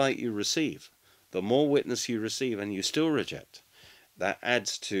more light you receive, the more witness you receive, and you still reject, that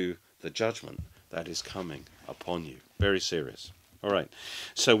adds to the judgment that is coming upon you. Very serious. All right.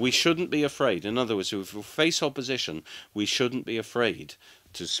 So we shouldn't be afraid. In other words, if we face opposition, we shouldn't be afraid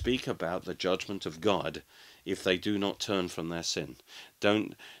to speak about the judgment of God if they do not turn from their sin.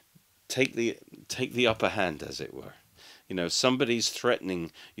 Don't take the upper hand, as it were. Somebody's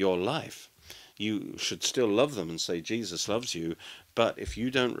threatening your life. You should still love them and say Jesus loves you, but if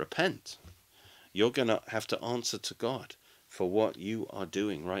you don't repent, you're going to have to answer to God for what you are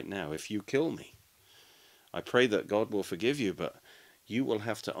doing right now. If you kill me, I pray that God will forgive you, but you will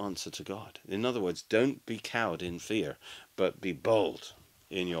have to answer to God. In other words, don't be cowed in fear, but be bold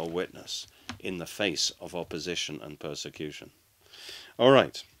in your witness in the face of opposition and persecution. All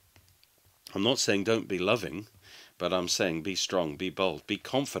right. I'm not saying don't be loving, but I'm saying be strong, be bold, be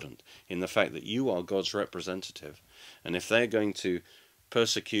confident in the fact that you are God's representative. And if they're going to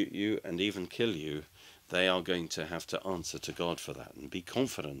persecute you and even kill you, they are going to have to answer to God for that, and be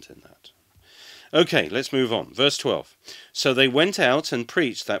confident in that. Okay, let's move on. Verse 12. So they went out and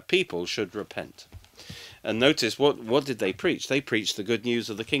preached that people should repent. And notice, what did they preach? They preached the good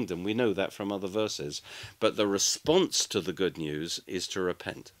news of the kingdom. We know that from other verses. But the response to the good news is to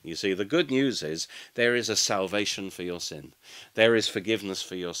repent. You see, the good news is there is a salvation for your sin. There is forgiveness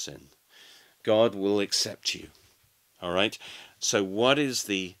for your sin. God will accept you. All right? So what is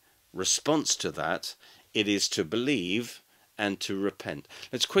the response to that? It is to believe and to repent.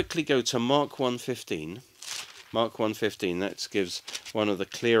 Let's quickly go to Mark 1:15. Mark 1:15, that gives one of the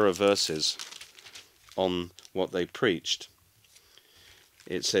clearer verses on what they preached.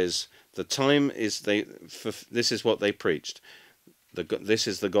 It says, the time is this is what they preached. This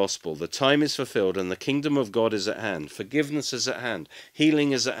is the gospel. The time is fulfilled and the kingdom of God is at hand. Forgiveness is at hand.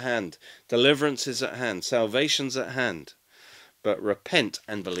 Healing is at hand. Deliverance is at hand. Salvation's at hand. But repent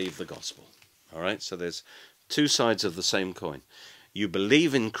and believe the gospel. All right, so there's two sides of the same coin. You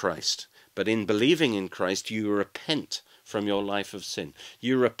believe in Christ, but in believing in Christ, you repent from your life of sin.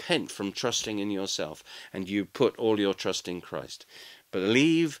 You repent from trusting in yourself, and you put all your trust in Christ.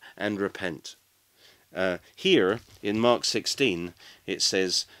 Believe and repent. Here in Mark 16, it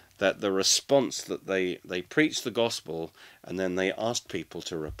says that the response that they preached the gospel, and then they asked people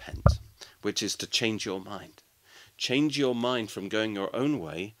to repent, which is to change your mind. Change your mind from going your own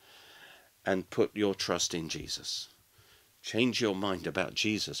way and put your trust in Jesus. Change your mind about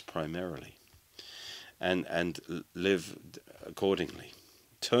Jesus primarily. And live accordingly.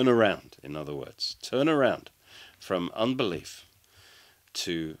 Turn around, in other words. Turn around from unbelief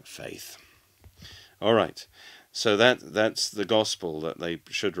to faith. All right, so that's the gospel, that they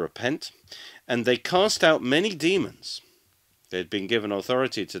should repent. And they cast out many demons. They'd been given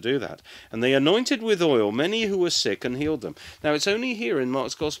authority to do that. And they anointed with oil many who were sick and healed them. Now, it's only here in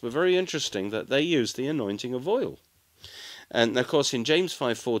Mark's gospel, very interesting, that they used the anointing of oil. And of course in James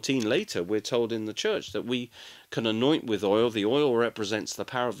 5:14 later we're told in the church that we can anoint with oil. The oil represents the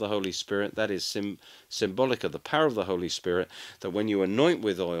power of the Holy Spirit. That is symbolic of the power of the Holy Spirit, that when you anoint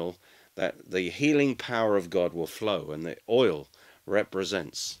with oil, that the healing power of God will flow, and the oil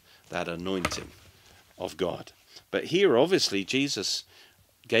represents that anointing of God. But here obviously Jesus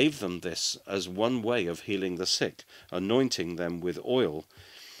gave them this as one way of healing the sick, anointing them with oil,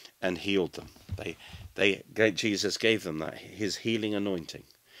 and healed them. Jesus gave them his healing anointing,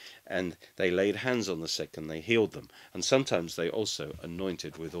 and they laid hands on the sick and they healed them. And sometimes they also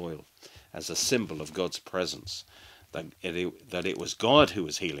anointed with oil as a symbol of God's presence, that it was God who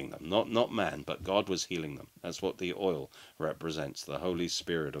was healing them, not man, but God was healing them. That's what the oil represents, the Holy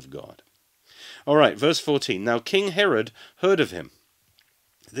Spirit of God. All right, verse 14. Now King Herod heard of him.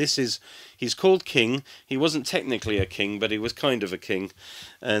 He's called king. He wasn't technically a king, but he was kind of a king.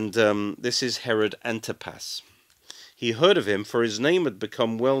 And this is Herod Antipas. He heard of him, for his name had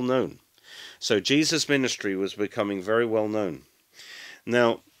become well known. So Jesus' ministry was becoming very well known.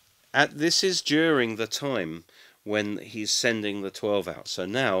 Now, this is during the time when he's sending the 12 out. So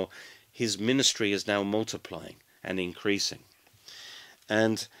now his ministry is now multiplying and increasing.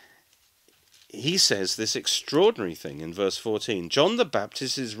 And he says this extraordinary thing in verse 14. John the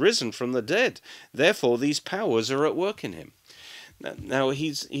Baptist is risen from the dead. Therefore, these powers are at work in him. Now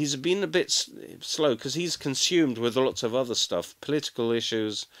he's been a bit slow because he's consumed with lots of other stuff, political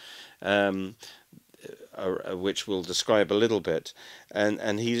issues, which we'll describe a little bit.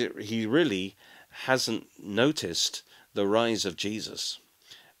 And he really hasn't noticed the rise of Jesus.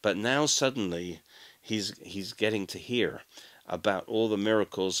 But now suddenly he's getting to hear about all the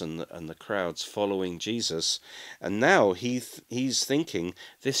miracles and the crowds following Jesus, and now he's thinking,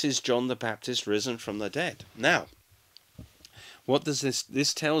 this is John the Baptist risen from the dead. Now, what does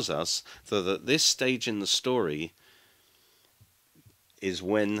this tells us? That at this stage in the story is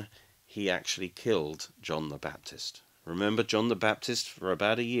when he actually killed John the Baptist. Remember, John the Baptist for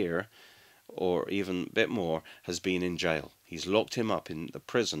about a year, or even a bit more, has been in jail. He's locked him up in the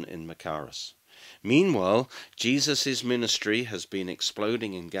prison in Machaerus. Meanwhile, Jesus' ministry has been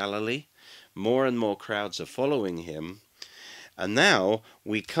exploding in Galilee. More and more crowds are following him. And now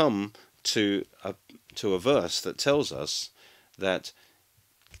we come to a verse that tells us that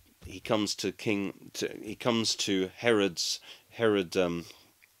he comes to Herod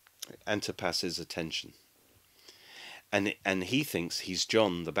Antipas's attention, and he thinks he's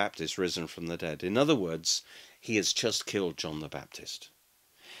John the Baptist risen from the dead. In other words, he has just killed John the Baptist,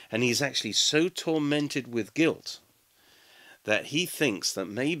 and he's actually so tormented with guilt that he thinks that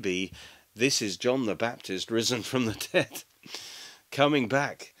maybe this is John the Baptist risen from the dead, coming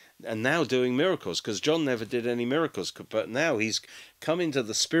back and now doing miracles, because John never did any miracles, but now he's come into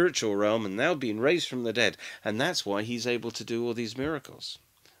the spiritual realm and now being raised from the dead, and that's why he's able to do all these miracles,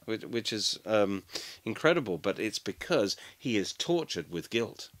 which is incredible. But it's because he is tortured with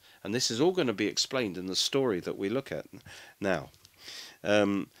guilt, and this is all going to be explained in the story that we look at now.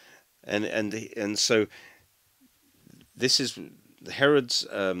 And so this is Herod's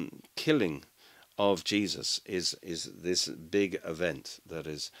killing of Jesus is this big event that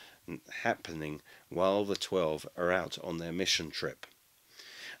is happening while the 12 are out on their mission trip.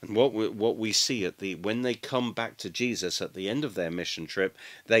 And what we see when they come back to Jesus at the end of their mission trip,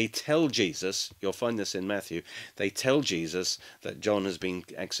 they tell Jesus, you'll find this in Matthew, they tell Jesus that John has been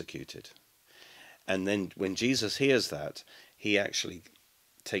executed. And then when Jesus hears that, he actually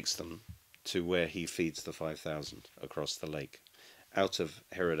takes them to where he feeds the 5,000 across the lake, out of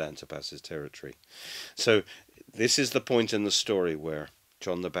Herod Antipas's territory. So this is the point in the story where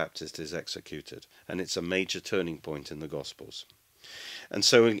John the Baptist is executed, and it's a major turning point in the Gospels. And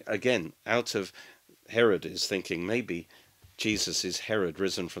so again, out of Herod is thinking maybe Jesus is Herod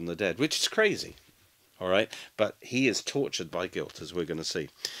risen from the dead, which is crazy, all right? But he is tortured by guilt, as we're going to see.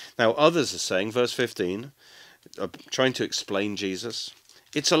 Now others are saying, verse 15, trying to explain Jesus,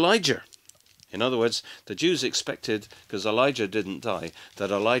 it's Elijah. In other words, the Jews expected, because Elijah didn't die,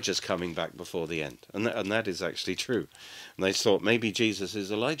 that Elijah's coming back before the end. And that is actually true. And they thought maybe Jesus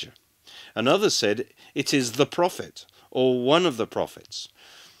is Elijah. And others said it is the prophet, or one of the prophets,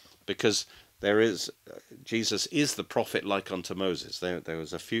 because Jesus is the prophet like unto Moses. There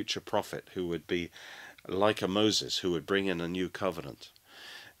was a future prophet who would be like a Moses, who would bring in a new covenant.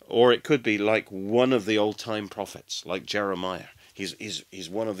 Or it could be like one of the old-time prophets, like Jeremiah. He's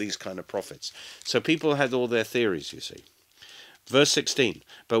one of these kind of prophets. So people had all their theories, you see. Verse 16,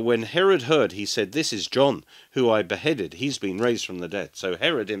 but when Herod heard, he said, this is John, who I beheaded. He's been raised from the dead. So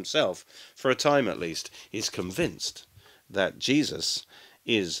Herod himself, for a time at least, is convinced that Jesus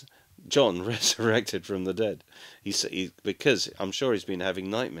is John resurrected from the dead. Because I'm sure he's been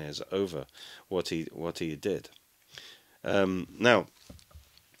having nightmares over what he did.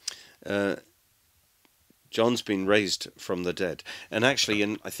 John's been raised from the dead, and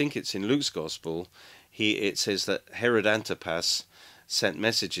actually, I think it's in Luke's Gospel, it says that Herod Antipas sent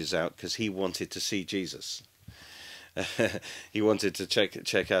messages out because he wanted to see Jesus. He wanted to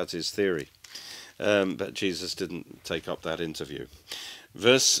check out his theory, but Jesus didn't take up that interview.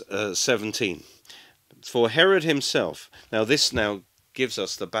 Verse 17. For Herod himself. Now this gives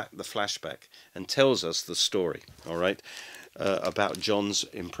us the flashback and tells us the story. All right. About John's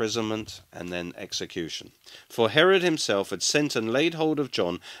imprisonment and then execution. For Herod himself had sent and laid hold of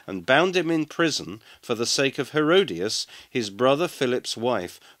John and bound him in prison for the sake of Herodias, his brother Philip's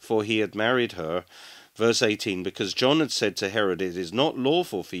wife, for he had married her. Verse 18, because John had said to Herod, it is not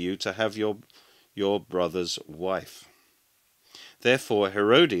lawful for you to have your brother's wife. Therefore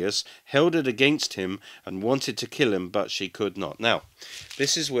Herodias held it against him and wanted to kill him, but she could not. Now,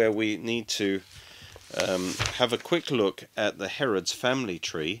 this is where we need to have a quick look at the Herod's family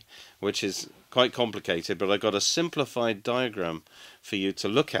tree, which is quite complicated, but I got a simplified diagram for you to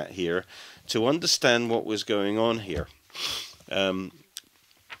look at here to understand what was going on here.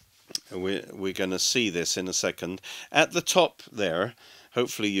 We're going to see this in a second. At the top there,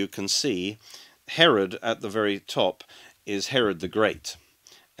 hopefully you can see, Herod at the very top is Herod the Great,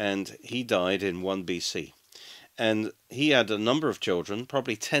 and he died in 1 BC. And he had a number of children,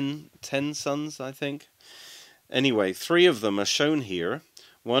 probably 10 sons, I think. Anyway, 3 of them are shown here.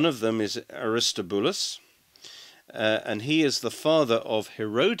 One of them is Aristobulus, and he is the father of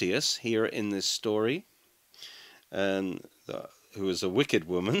Herodias here in this story, who is a wicked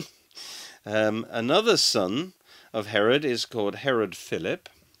woman. Another son of Herod is called Herod Philip,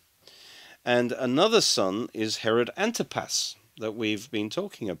 and another son is Herod Antipas that we've been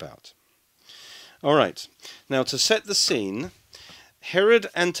talking about. All right, now to set the scene, Herod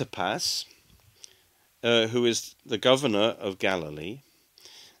Antipas, who is the governor of Galilee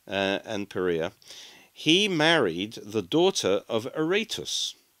and Perea, he married the daughter of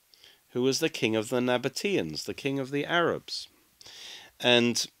Aretas, who was the king of the Nabateans, the king of the Arabs.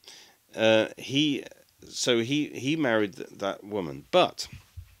 And he married that woman. But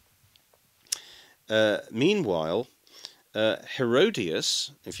meanwhile,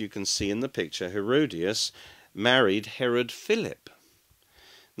 Herodias, if you can see in the picture, Herodias married Herod Philip.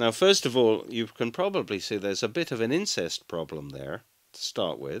 Now, first of all, you can probably see there's a bit of an incest problem there to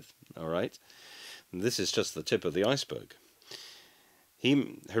start with, all right? And this is just the tip of the iceberg.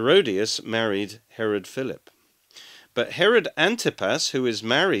 Herodias married Herod Philip. But Herod Antipas, who is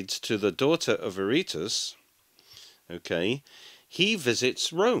married to the daughter of Aretas, okay, he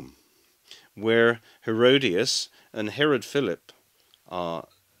visits Rome, where Herodias and Herod Philip are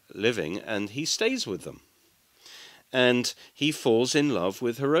living, and he stays with them. And he falls in love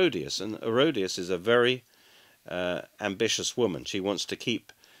with Herodias, and Herodias is a very ambitious woman. She wants to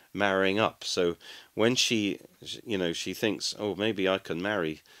keep marrying up. So when she thinks, oh, maybe I can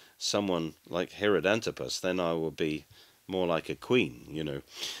marry someone like Herod Antipas, then I will be more like a queen,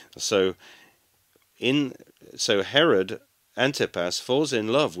 So Herod Antipas falls in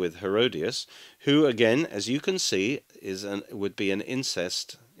love with Herodias, who again, as you can see, would be an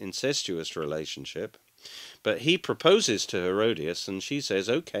incestuous relationship. But he proposes to Herodias, and she says,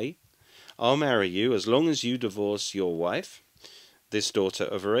 okay, I'll marry you as long as you divorce your wife, this daughter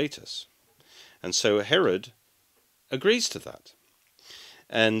of Aretas. And so Herod agrees to that.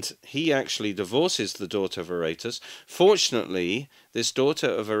 And he actually divorces the daughter of Aretas. Fortunately, this daughter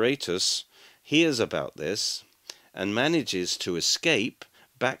of Aretas hears about this and manages to escape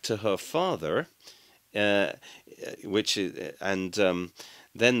back to her father, then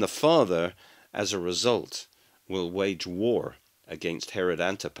the father, as a result, will wage war against Herod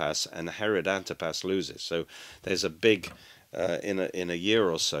Antipas, and Herod Antipas loses. So there's a big, in a year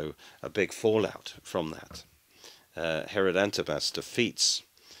or so, a big fallout from that. Herod Antipas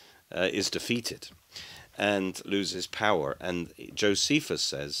is defeated and loses power. And Josephus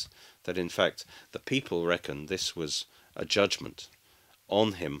says that, in fact, the people reckon this was a judgment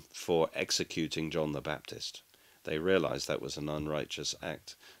on him for executing John the Baptist. They realized that was an unrighteous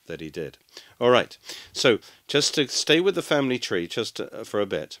act that he did. All right, so just to stay with the family tree for a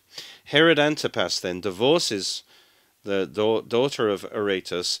bit, Herod Antipas then divorces the daughter of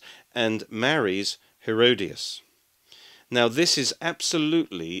Aretas and marries Herodias. Now, this is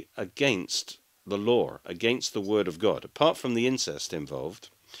absolutely against the law, against the word of God. Apart from the incest involved,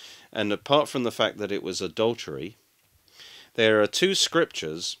 and apart from the fact that it was adultery, there are two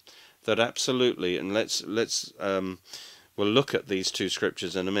scriptures that absolutely, and we'll look at these two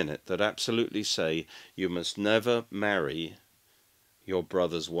scriptures in a minute, that absolutely say you must never marry your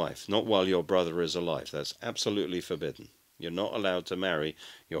brother's wife, not while your brother is alive. That's absolutely forbidden. You're not allowed to marry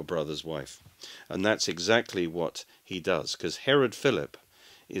your brother's wife. And that's exactly what he does, because Herod Philip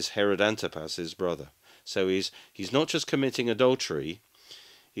is Herod Antipas's brother. So he's not just committing adultery,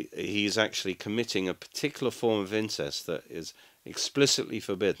 he's actually committing a particular form of incest that is explicitly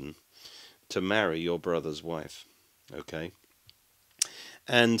forbidden, to marry your brother's wife. Okay?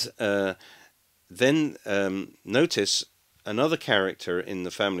 And then notice another character in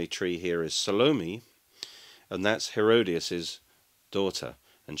the family tree here is Salome, and that's Herodias' daughter,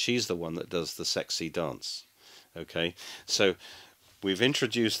 and she's the one that does the sexy dance. Okay, so we've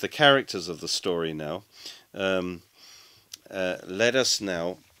introduced the characters of the story now. Let us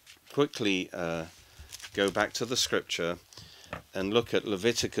now quickly go back to the scripture and look at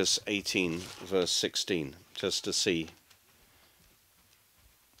Leviticus 18, verse 16, just to see.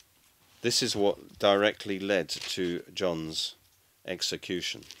 This is what directly led to John's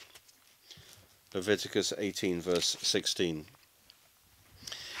execution. Leviticus 18, verse 16.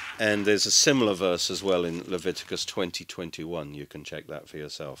 And there's a similar verse as well in Leviticus 20:21. You can check that for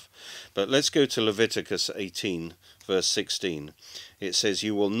yourself. But let's go to Leviticus 18, verse 16. It says,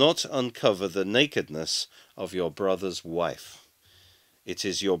 "You will not uncover the nakedness of your brother's wife." It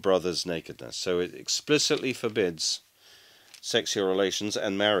is your brother's nakedness. So it explicitly forbids sexual relations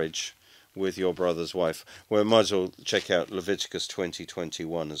and marriage with your brother's wife. We might as well check out Leviticus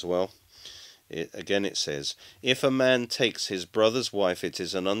 20:21 as well. It says, "If a man takes his brother's wife, it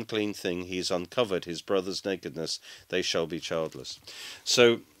is an unclean thing. He has uncovered his brother's nakedness. They shall be childless."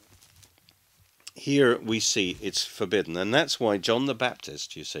 So here we see it's forbidden. And that's why John the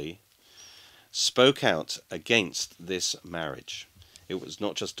Baptist, you see, spoke out against this marriage. It was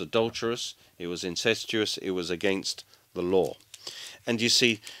not just adulterous, it was incestuous, it was against the law. And you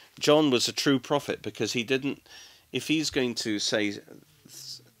see, John was a true prophet, because he didn't, if he's going to say,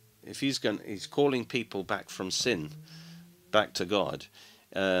 he's calling people back from sin, back to God,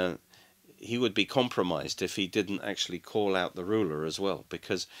 he would be compromised if he didn't actually call out the ruler as well.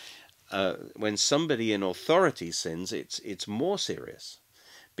 Because when somebody in authority sins, it's more serious.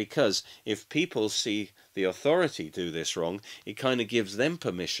 Because if people see the authority do this wrong, it kind of gives them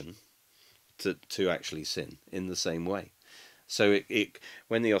permission to actually sin in the same way. So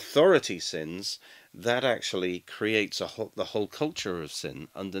when the authority sins, that actually creates the whole culture of sin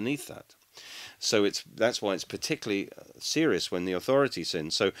underneath that. So that's why it's particularly serious when the authority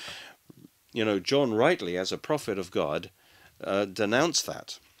sins. So, John rightly, as a prophet of God, denounced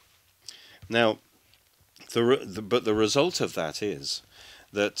that. Now, but the result of that is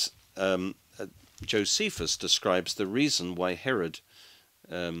that Josephus describes the reason why Herod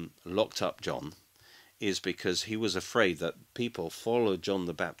locked up John is because he was afraid that people followed John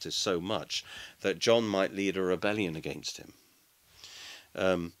the Baptist so much that John might lead a rebellion against him.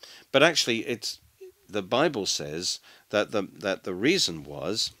 But actually, the Bible says that the reason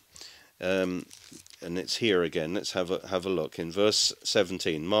was, and it's here again. Let's have a look in verse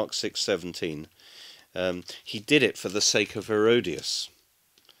 17, Mark 6:17. He did it for the sake of Herodias,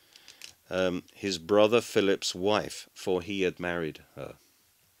 his brother Philip's wife, for he had married her.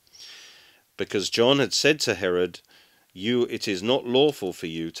 Because John had said to Herod, it is not lawful for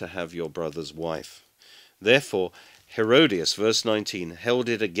you to have your brother's wife. Therefore, Herodias, verse 19, held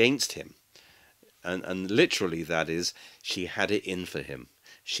it against him. And literally that is, she had it in for him.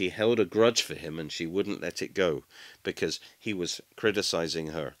 She held a grudge for him and she wouldn't let it go because he was criticizing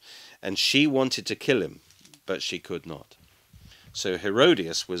her. And she wanted to kill him, but she could not. So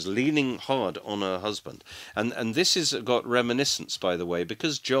Herodias was leaning hard on her husband. And this has got reminiscence, by the way,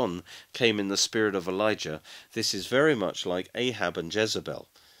 because John came in the spirit of Elijah. This is very much like Ahab and Jezebel.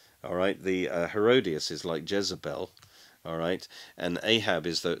 All right, the Herodias is like Jezebel. All right, and Ahab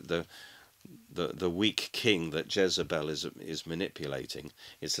is the weak king that Jezebel is manipulating.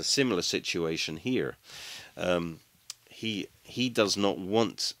 It's a similar situation here. He does not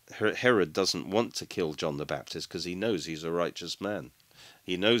want, Herod doesn't want to kill John the Baptist because he knows he's a righteous man.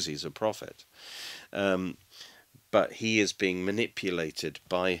 He knows he's a prophet. But he is being manipulated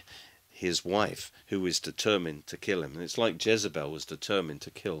by his wife, who is determined to kill him. And it's like Jezebel was determined to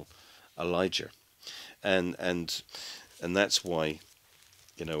kill Elijah. And that's why,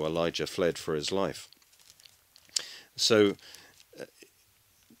 Elijah fled for his life. So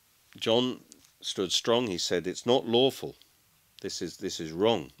John stood strong. He said, it's not lawful. This is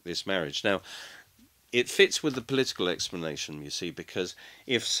wrong, this marriage. Now, it fits with the political explanation, you see, because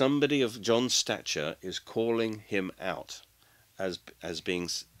if somebody of John's stature is calling him out as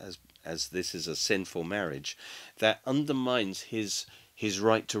this is a sinful marriage, that undermines his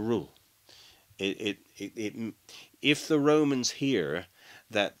right to rule. If the Romans hear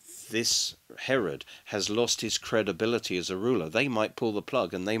that this Herod has lost his credibility as a ruler, they might pull the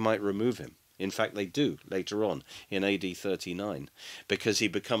plug and they might remove him. In fact, they do later on in AD 39, because he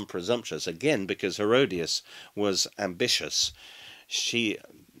become presumptuous. Again, because Herodias was ambitious.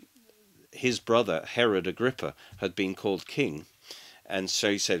 His brother, Herod Agrippa, had been called king. And so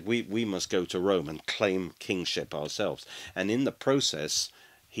he said, we must go to Rome and claim kingship ourselves. And in the process,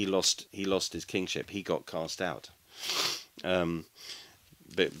 he lost his kingship. He got cast out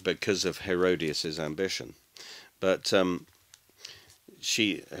because of Herodias' ambition. But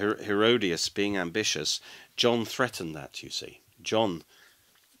Herodias being ambitious, John threatened that, you see. John,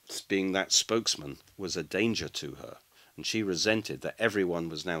 being that spokesman, was a danger to her. And she resented that everyone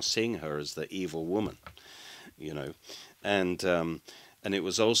was now seeing her as the evil woman, And it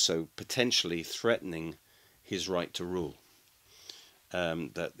was also potentially threatening his right to rule.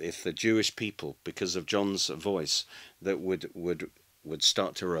 That if the Jewish people, because of John's voice, that would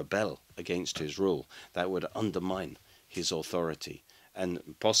start to rebel against his rule, that would undermine his authority and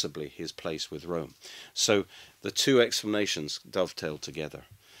possibly his place with Rome. So the two explanations dovetail together.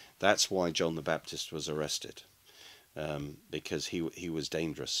 That's why John the Baptist was arrested, because he was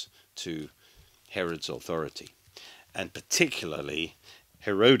dangerous to Herod's authority. And particularly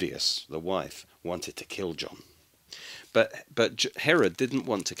Herodias, the wife, wanted to kill John. But Herod didn't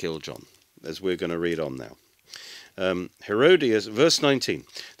want to kill John, as we're going to read on now. Herodias, verse 19,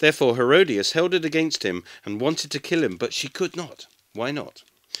 therefore Herodias held it against him and wanted to kill him, but she could not. Why not?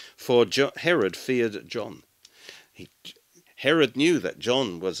 For Herod feared John. Herod knew that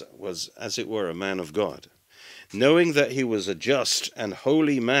John was, as it were, a man of God, knowing that he was a just and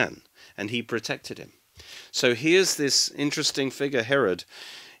holy man, and he protected him. So here's this interesting figure, Herod.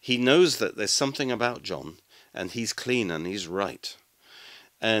 He knows that there's something about John, and he's clean and he's right.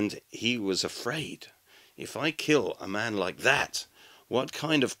 And he was afraid. If I kill a man like that, what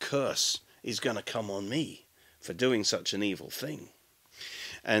kind of curse is going to come on me for doing such an evil thing?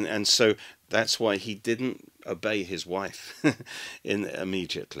 And so that's why he didn't obey his wife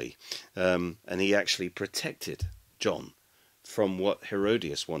immediately. And he actually protected John from what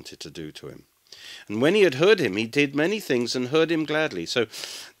Herodias wanted to do to him. And when he had heard him, he did many things and heard him gladly. So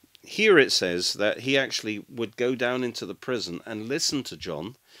here it says that he actually would go down into the prison and listen to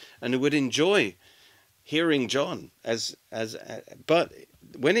John, and he would enjoy hearing John. But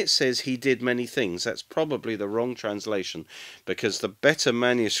when it says he did many things, that's probably the wrong translation, because the better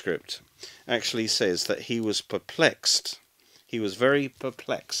manuscript actually says that he was perplexed. He was very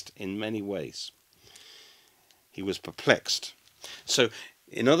perplexed in many ways. He was perplexed. So,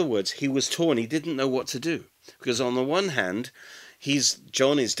 in other words, he was torn. He didn't know what to do. Because on the one hand,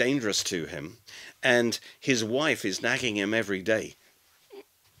 John is dangerous to him, and his wife is nagging him every day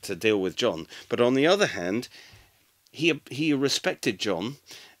to deal with John. But on the other hand, he respected John.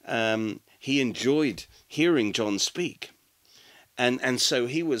 He enjoyed hearing John speak. And so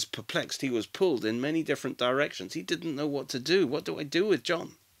he was perplexed. He was pulled in many different directions. He didn't know what to do. What do I do with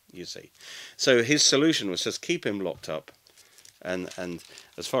John? You see. So his solution was just keep him locked up. And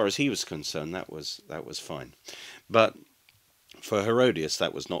as far as he was concerned, that was fine. But for Herodias,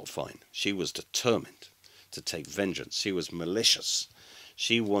 that was not fine. She was determined to take vengeance. She was malicious.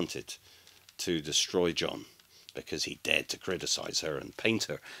 She wanted to destroy John because he dared to criticize her and paint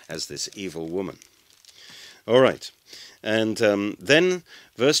her as this evil woman. All right. And then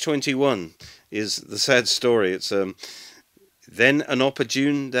verse 21 is the sad story. It's then an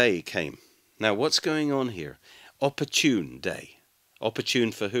opportune day came. Now, what's going on here? Opportune day.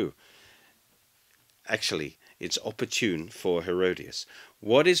 Opportune for who? Actually, it's opportune for Herodias.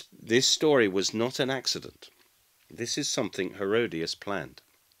 This story was not an accident. This is something Herodias planned.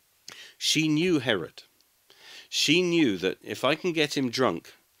 She knew Herod. She knew that if I can get him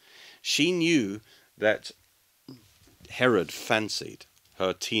drunk, she knew that Herod fancied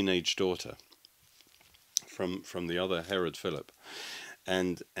her teenage daughter from the other Herod Philip.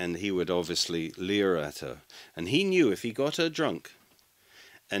 And he would obviously leer at her. And he knew if he got her drunk,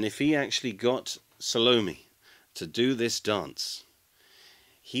 and if he actually got Salome to do this dance,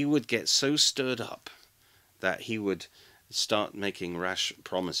 he would get so stirred up that he would start making rash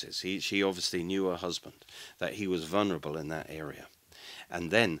promises. She obviously knew her husband, that he was vulnerable in that area.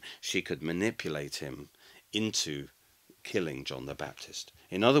 And then she could manipulate him into killing John the Baptist.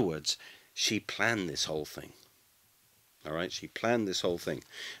 In other words, she planned this whole thing. All right, she planned this whole thing.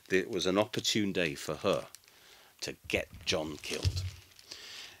 It was an opportune day for her to get John killed.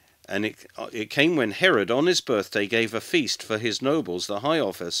 And it came when Herod, on his birthday, gave a feast for his nobles, the high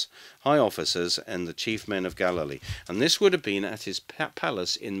officers, and the chief men of Galilee. And this would have been at his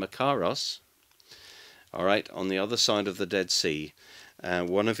palace in Macharos, all right, on the other side of the Dead Sea,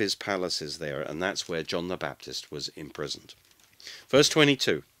 one of his palaces there, and that's where John the Baptist was imprisoned. Verse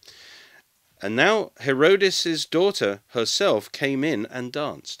 22. And now Herodias' daughter herself came in and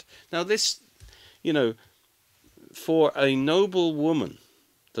danced. Now this, for a noble woman,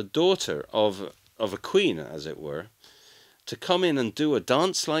 the daughter of a queen, as it were, to come in and do a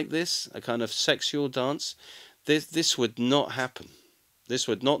dance like this, a kind of sexual dance, this would not happen. This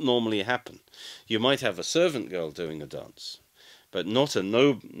would not normally happen. You might have a servant girl doing a dance, but not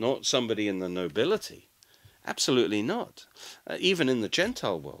somebody in the nobility. Absolutely not. Even in the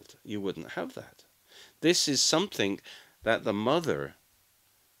Gentile world, you wouldn't have that. This is something that the mother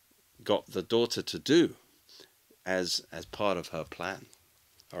got the daughter to do as part of her plan.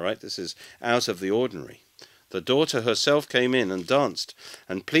 All right, this is out of the ordinary. The daughter herself came in and danced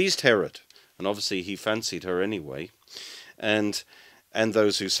and pleased Herod, and obviously he fancied her anyway, and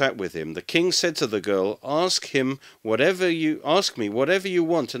those who sat with him. The king said to the girl, ask me whatever you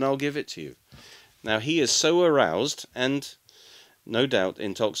want, and I'll give it to you. Now he is so aroused and no doubt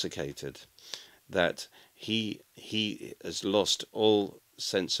intoxicated that he has lost all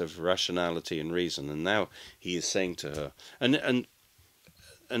sense of rationality and reason, and now he is saying to her,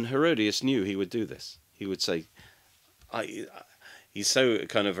 and Herodias knew he would do this. He would say, he's so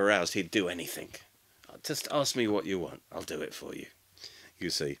kind of aroused, he'd do anything. Just ask me what you want, I'll do it for you. You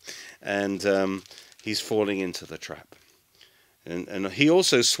see, and he's falling into the trap. And he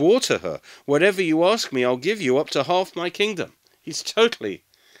also swore to her, whatever you ask me, I'll give you up to half my kingdom. He's totally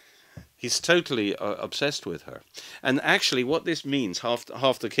obsessed with her. And actually what this means, half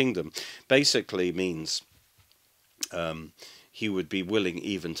the kingdom, basically means he would be willing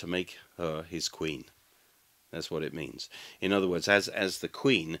even to make her his queen. That's what it means. In other words, as the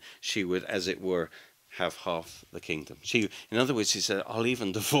queen, she would, as it were, have half the kingdom. In other words, he said, I'll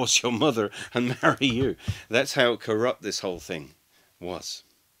even divorce your mother and marry you. That's how corrupt this whole thing was.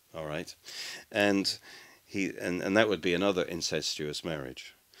 All right, and that would be another incestuous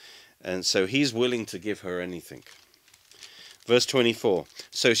marriage. And so he's willing to give her anything. Verse 24.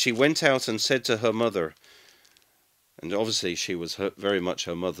 So she went out and said to her mother, and obviously she was very much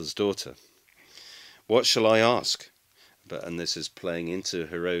her mother's daughter, what shall I ask? and this is playing into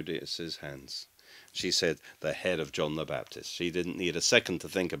Herodias's hands. She said, the head of John the Baptist. She didn't need a second to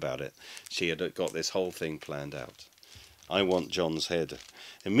think about it. She had got this whole thing planned out. I want John's head.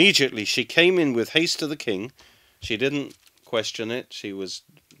 Immediately she came in with haste to the king. She didn't question it. She was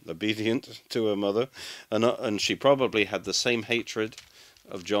obedient to her mother. And she probably had the same hatred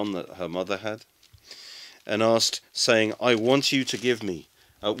of John that her mother had. And asked, saying, I want you to give me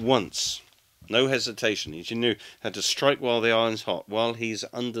at once. No hesitation. She knew had to strike while the iron's hot, while he's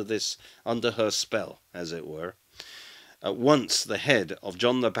under her spell, as it were. At once the head of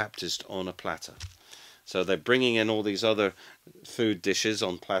John the Baptist on a platter. So they're bringing in all these other food dishes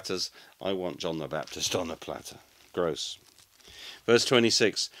on platters. I want John the Baptist on a platter. Gross. Verse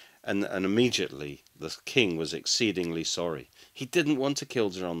 26, and immediately the king was exceedingly sorry. He didn't want to kill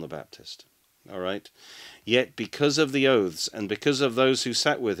John the Baptist. All right. Yet because of the oaths and because of those who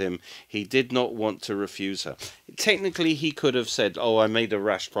sat with him, he did not want to refuse her. Technically, he could have said, oh, I made a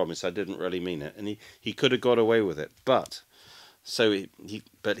rash promise. I didn't really mean it. And he could have got away with it. But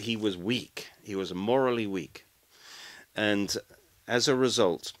he was weak. He was morally weak. And as a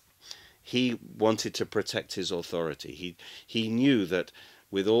result, he wanted to protect his authority. He knew that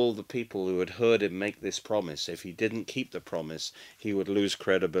with all the people who had heard him make this promise, if he didn't keep the promise, he would lose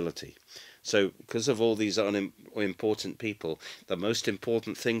credibility. So because of all these unimportant people, the most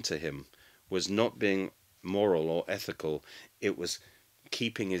important thing to him was not being moral or ethical. It was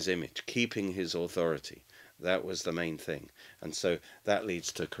keeping his image, keeping his authority. That was the main thing. And so that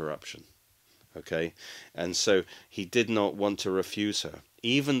leads to corruption. Okay? And so he did not want to refuse her,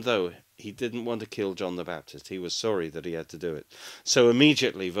 even though he didn't want to kill John the Baptist. He was sorry that he had to do it. So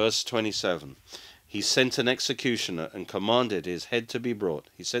immediately, verse 27, he sent an executioner and commanded his head to be brought.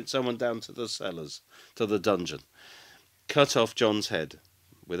 He sent someone down to the cellars, to the dungeon, cut off John's head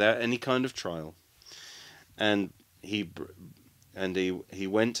without any kind of trial. And he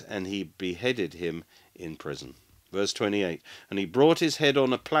went and he beheaded him in prison. Verse 28, and he brought his head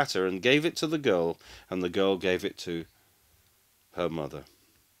on a platter and gave it to the girl, and the girl gave it to her mother.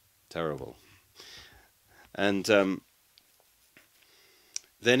 Terrible. And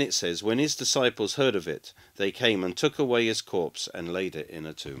then it says, when his disciples heard of it, they came and took away his corpse and laid it in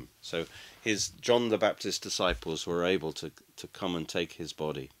a tomb. So John the Baptist disciples were able to come and take his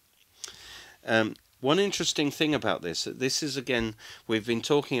body. One interesting thing about this is again, we've been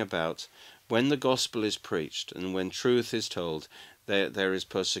talking about when the gospel is preached and when truth is told, there is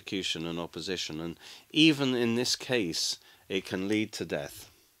persecution and opposition. And even in this case, it can lead to death.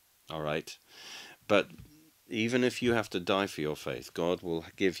 All right? But even if you have to die for your faith, God will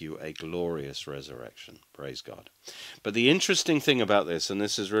give you a glorious resurrection. Praise God. But the interesting thing about this, and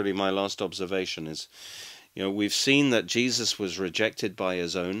this is really my last observation, is, we've seen that Jesus was rejected by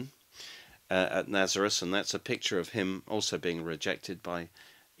his own at Nazareth, and that's a picture of him also being rejected by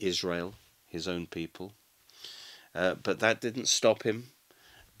Israel, his own people. But that didn't stop him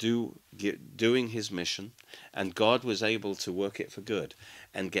doing his mission, and God was able to work it for good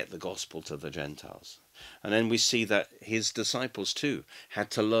and get the gospel to the Gentiles. And then we see that his disciples too had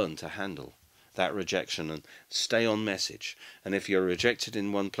to learn to handle that rejection and stay on message. And if you're rejected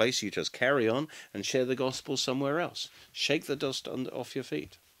in one place, you just carry on and share the gospel somewhere else. Shake the dust off your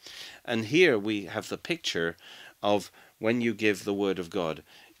feet. And here we have the picture of when you give the word of God,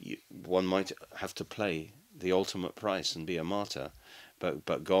 one might have to pay the ultimate price and be a martyr,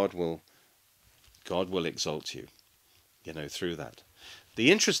 but God will exalt you, through that.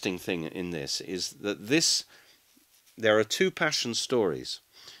 The interesting thing in this is that there are two passion stories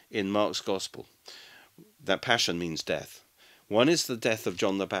in Mark's gospel. That passion means death. One is the death of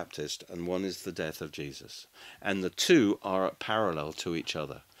John the Baptist, and one is the death of Jesus. And the two are parallel to each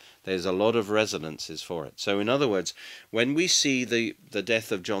other. There's a lot of resonances for it. So in other words, when we see the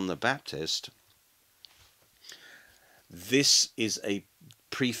death of John the Baptist, this is a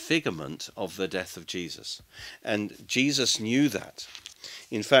prefigurement of the death of Jesus. And Jesus knew that.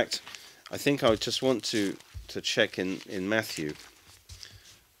 In fact, I think I just want to check in Matthew,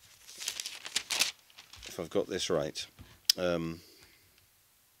 if I've got this right.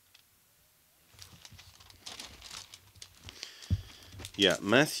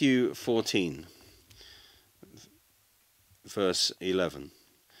 Matthew 14, verse 11.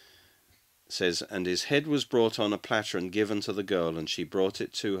 Says, and his head was brought on a platter and given to the girl, and she brought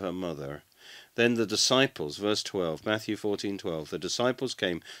it to her mother. Then the disciples, verse 12, Matthew 14:12, the disciples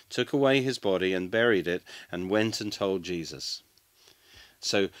came, took away his body and buried it, and went and told Jesus.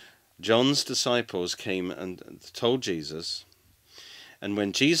 So John's disciples came and told Jesus, and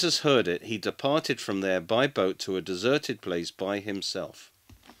when Jesus heard it, he departed from there by boat to a deserted place by himself.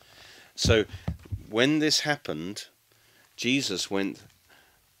 So when this happened, Jesus went,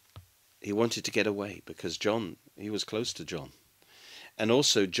 he wanted to get away because John, he was close to John. And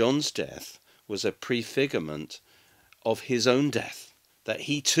also John's death was a prefigurement of his own death, that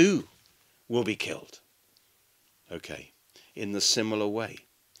he too will be killed. Okay, in the similar way.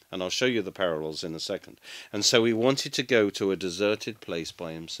 And I'll show you the parallels in a second. And so he wanted to go to a deserted place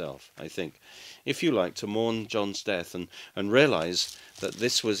by himself, I think, if you like, to mourn John's death and realize that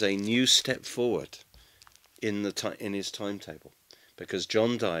this was a new step forward in his timetable. Because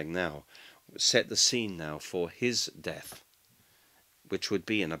John dying now set the scene now for his death, which would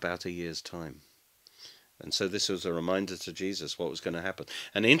be in about a year's time. And so this was a reminder to Jesus what was going to happen.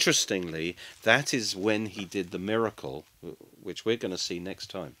 And interestingly, that is when he did the miracle, which we're going to see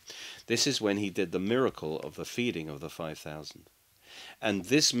next time. This is when he did the miracle of the feeding of the 5,000. And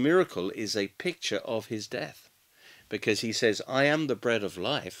this miracle is a picture of his death. Because he says, I am the bread of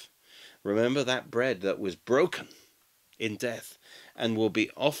life. Remember that bread that was broken in death and will be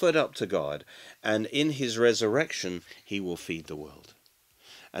offered up to God. And in his resurrection, he will feed the world.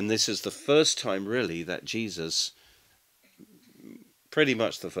 And this is the first time, really, that Jesus, pretty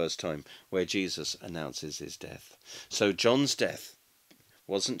much the first time, where Jesus announces his death. So John's death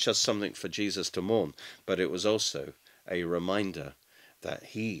wasn't just something for Jesus to mourn, but it was also a reminder that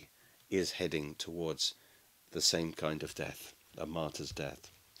he is heading towards the same kind of death, a martyr's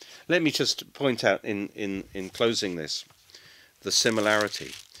death. Let me just point out in closing this, the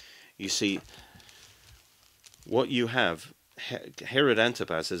similarity. You see, what you have, Herod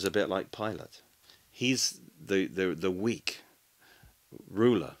Antipas is a bit like Pilate. He's the weak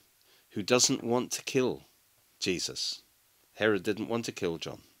ruler who doesn't want to kill Jesus. Herod didn't want to kill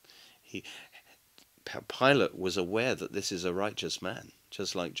John. Pilate was aware that this is a righteous man,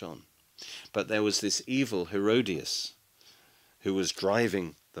 just like John. But there was this evil Herodias who was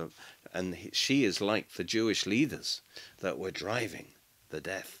driving and she is like the Jewish leaders that were driving the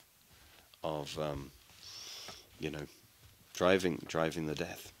death of, driving the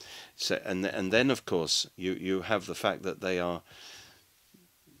death. So and then of course you have the fact that they are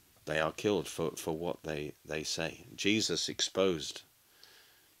killed for what they say. Jesus exposed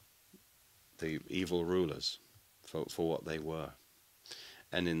the evil rulers for what they were.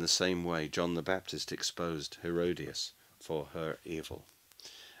 And in the same way, John the Baptist exposed Herodias for her evil.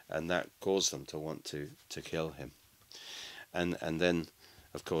 And that caused them to want to kill him. And then,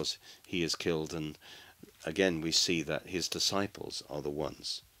 of course, he is killed. And again, we see that his disciples are the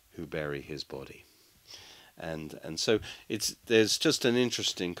ones who bury his body. And so there's just an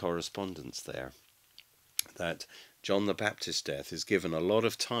interesting correspondence there, that John the Baptist's death is given a lot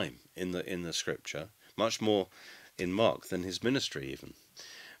of time in the scripture, much more in Mark than his ministry even,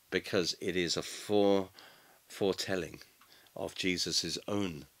 because it is a foretelling of Jesus'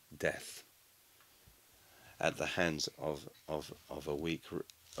 own death at the hands of a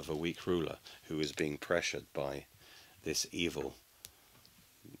weak ruler who is being pressured by these evil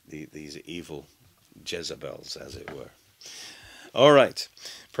Jezebels, as it were. All right,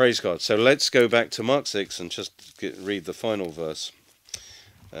 praise God. So let's go back to Mark 6 and just read the final verse.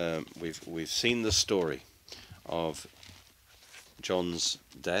 We've seen the story of John's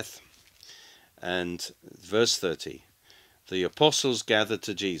death, and verse 30. The apostles gathered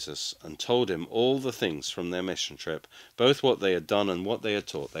to Jesus and told him all the things from their mission trip, both what they had done and what they had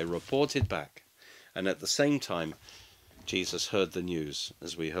taught. They reported back, and at the same time, Jesus heard the news,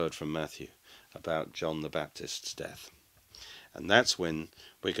 as we heard from Matthew, about John the Baptist's death. And that's when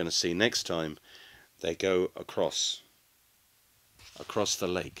we're going to see next time they go across the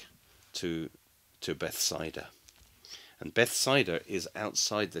lake to Bethsaida. And Bethsaida is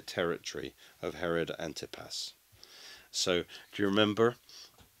outside the territory of Herod Antipas. So, do you remember,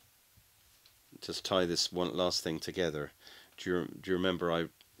 just tie this one last thing together, do you remember,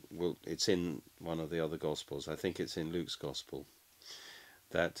 it's in one of the other Gospels, I think it's in Luke's Gospel,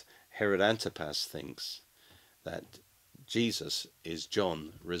 that Herod Antipas thinks that Jesus is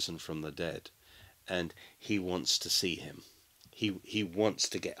John risen from the dead, and he wants to see him. He wants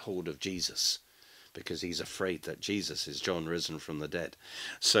to get hold of Jesus, because he's afraid that Jesus is John risen from the dead.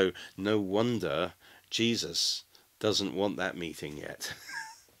 So no wonder Jesus doesn't want that meeting yet.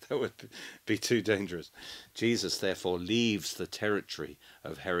 That would be too dangerous. Jesus therefore leaves the territory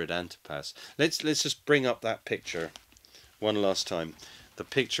of Herod Antipas. Let's just bring up that picture one last time. The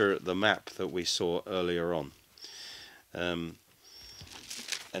picture, the map that we saw earlier on. And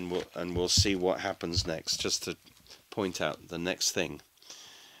we'll see what happens next. Just to point out the next thing.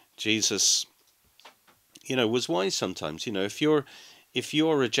 Jesus, was wise sometimes. If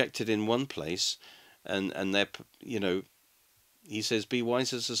you're rejected in one place, and they're, he says, be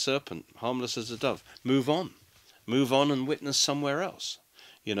wise as a serpent, harmless as a dove. Move on. move on and witness somewhere else.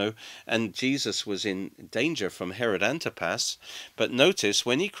 And Jesus was in danger from Herod Antipas, but notice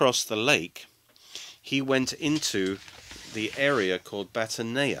when he crossed the lake, he went into the area called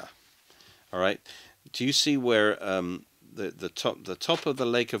Batanea. All right, do you see where the top of the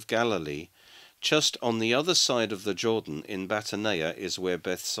Lake of Galilee, just on the other side of the Jordan in Batanea, is where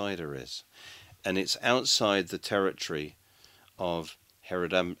Bethsaida is, and it's outside the territory of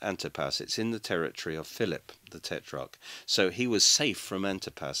Herod Antipas. It's in the territory of Philip, the tetrarch. So he was safe from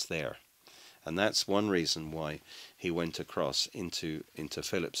Antipas there. And that's one reason why he went across into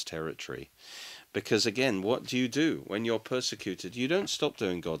Philip's territory. Because again, what do you do when you're persecuted? You don't stop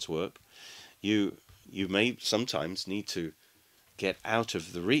doing God's work. You may sometimes need to get out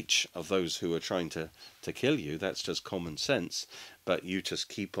of the reach of those who are trying to kill you. That's just common sense. But you just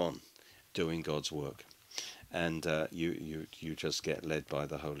keep on doing God's work. And you just get led by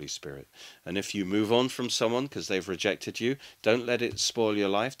the Holy Spirit. And if you move on from someone because they've rejected you, don't let it spoil your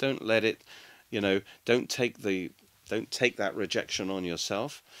life. Don't let it, don't take that rejection on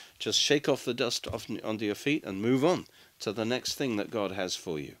yourself. Just shake off the dust under your feet and move on to the next thing that God has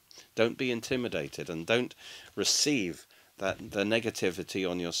for you. Don't be intimidated and don't receive the negativity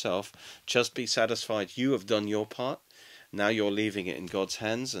on yourself. Just be satisfied you have done your part. Now you're leaving it in God's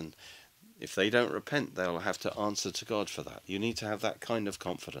hands, and if they don't repent, they'll have to answer to God for that. You need to have that kind of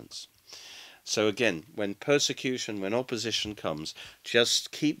confidence. So again, when persecution, when opposition comes,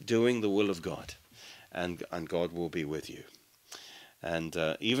 just keep doing the will of God, and God will be with you. And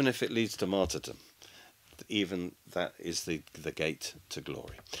even if it leads to martyrdom, even that is the gate to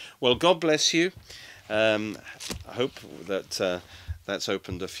glory. Well, God bless you. I hope that that's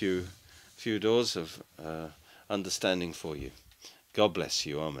opened a few doors of understanding for you. God bless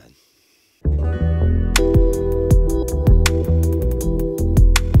you. Amen.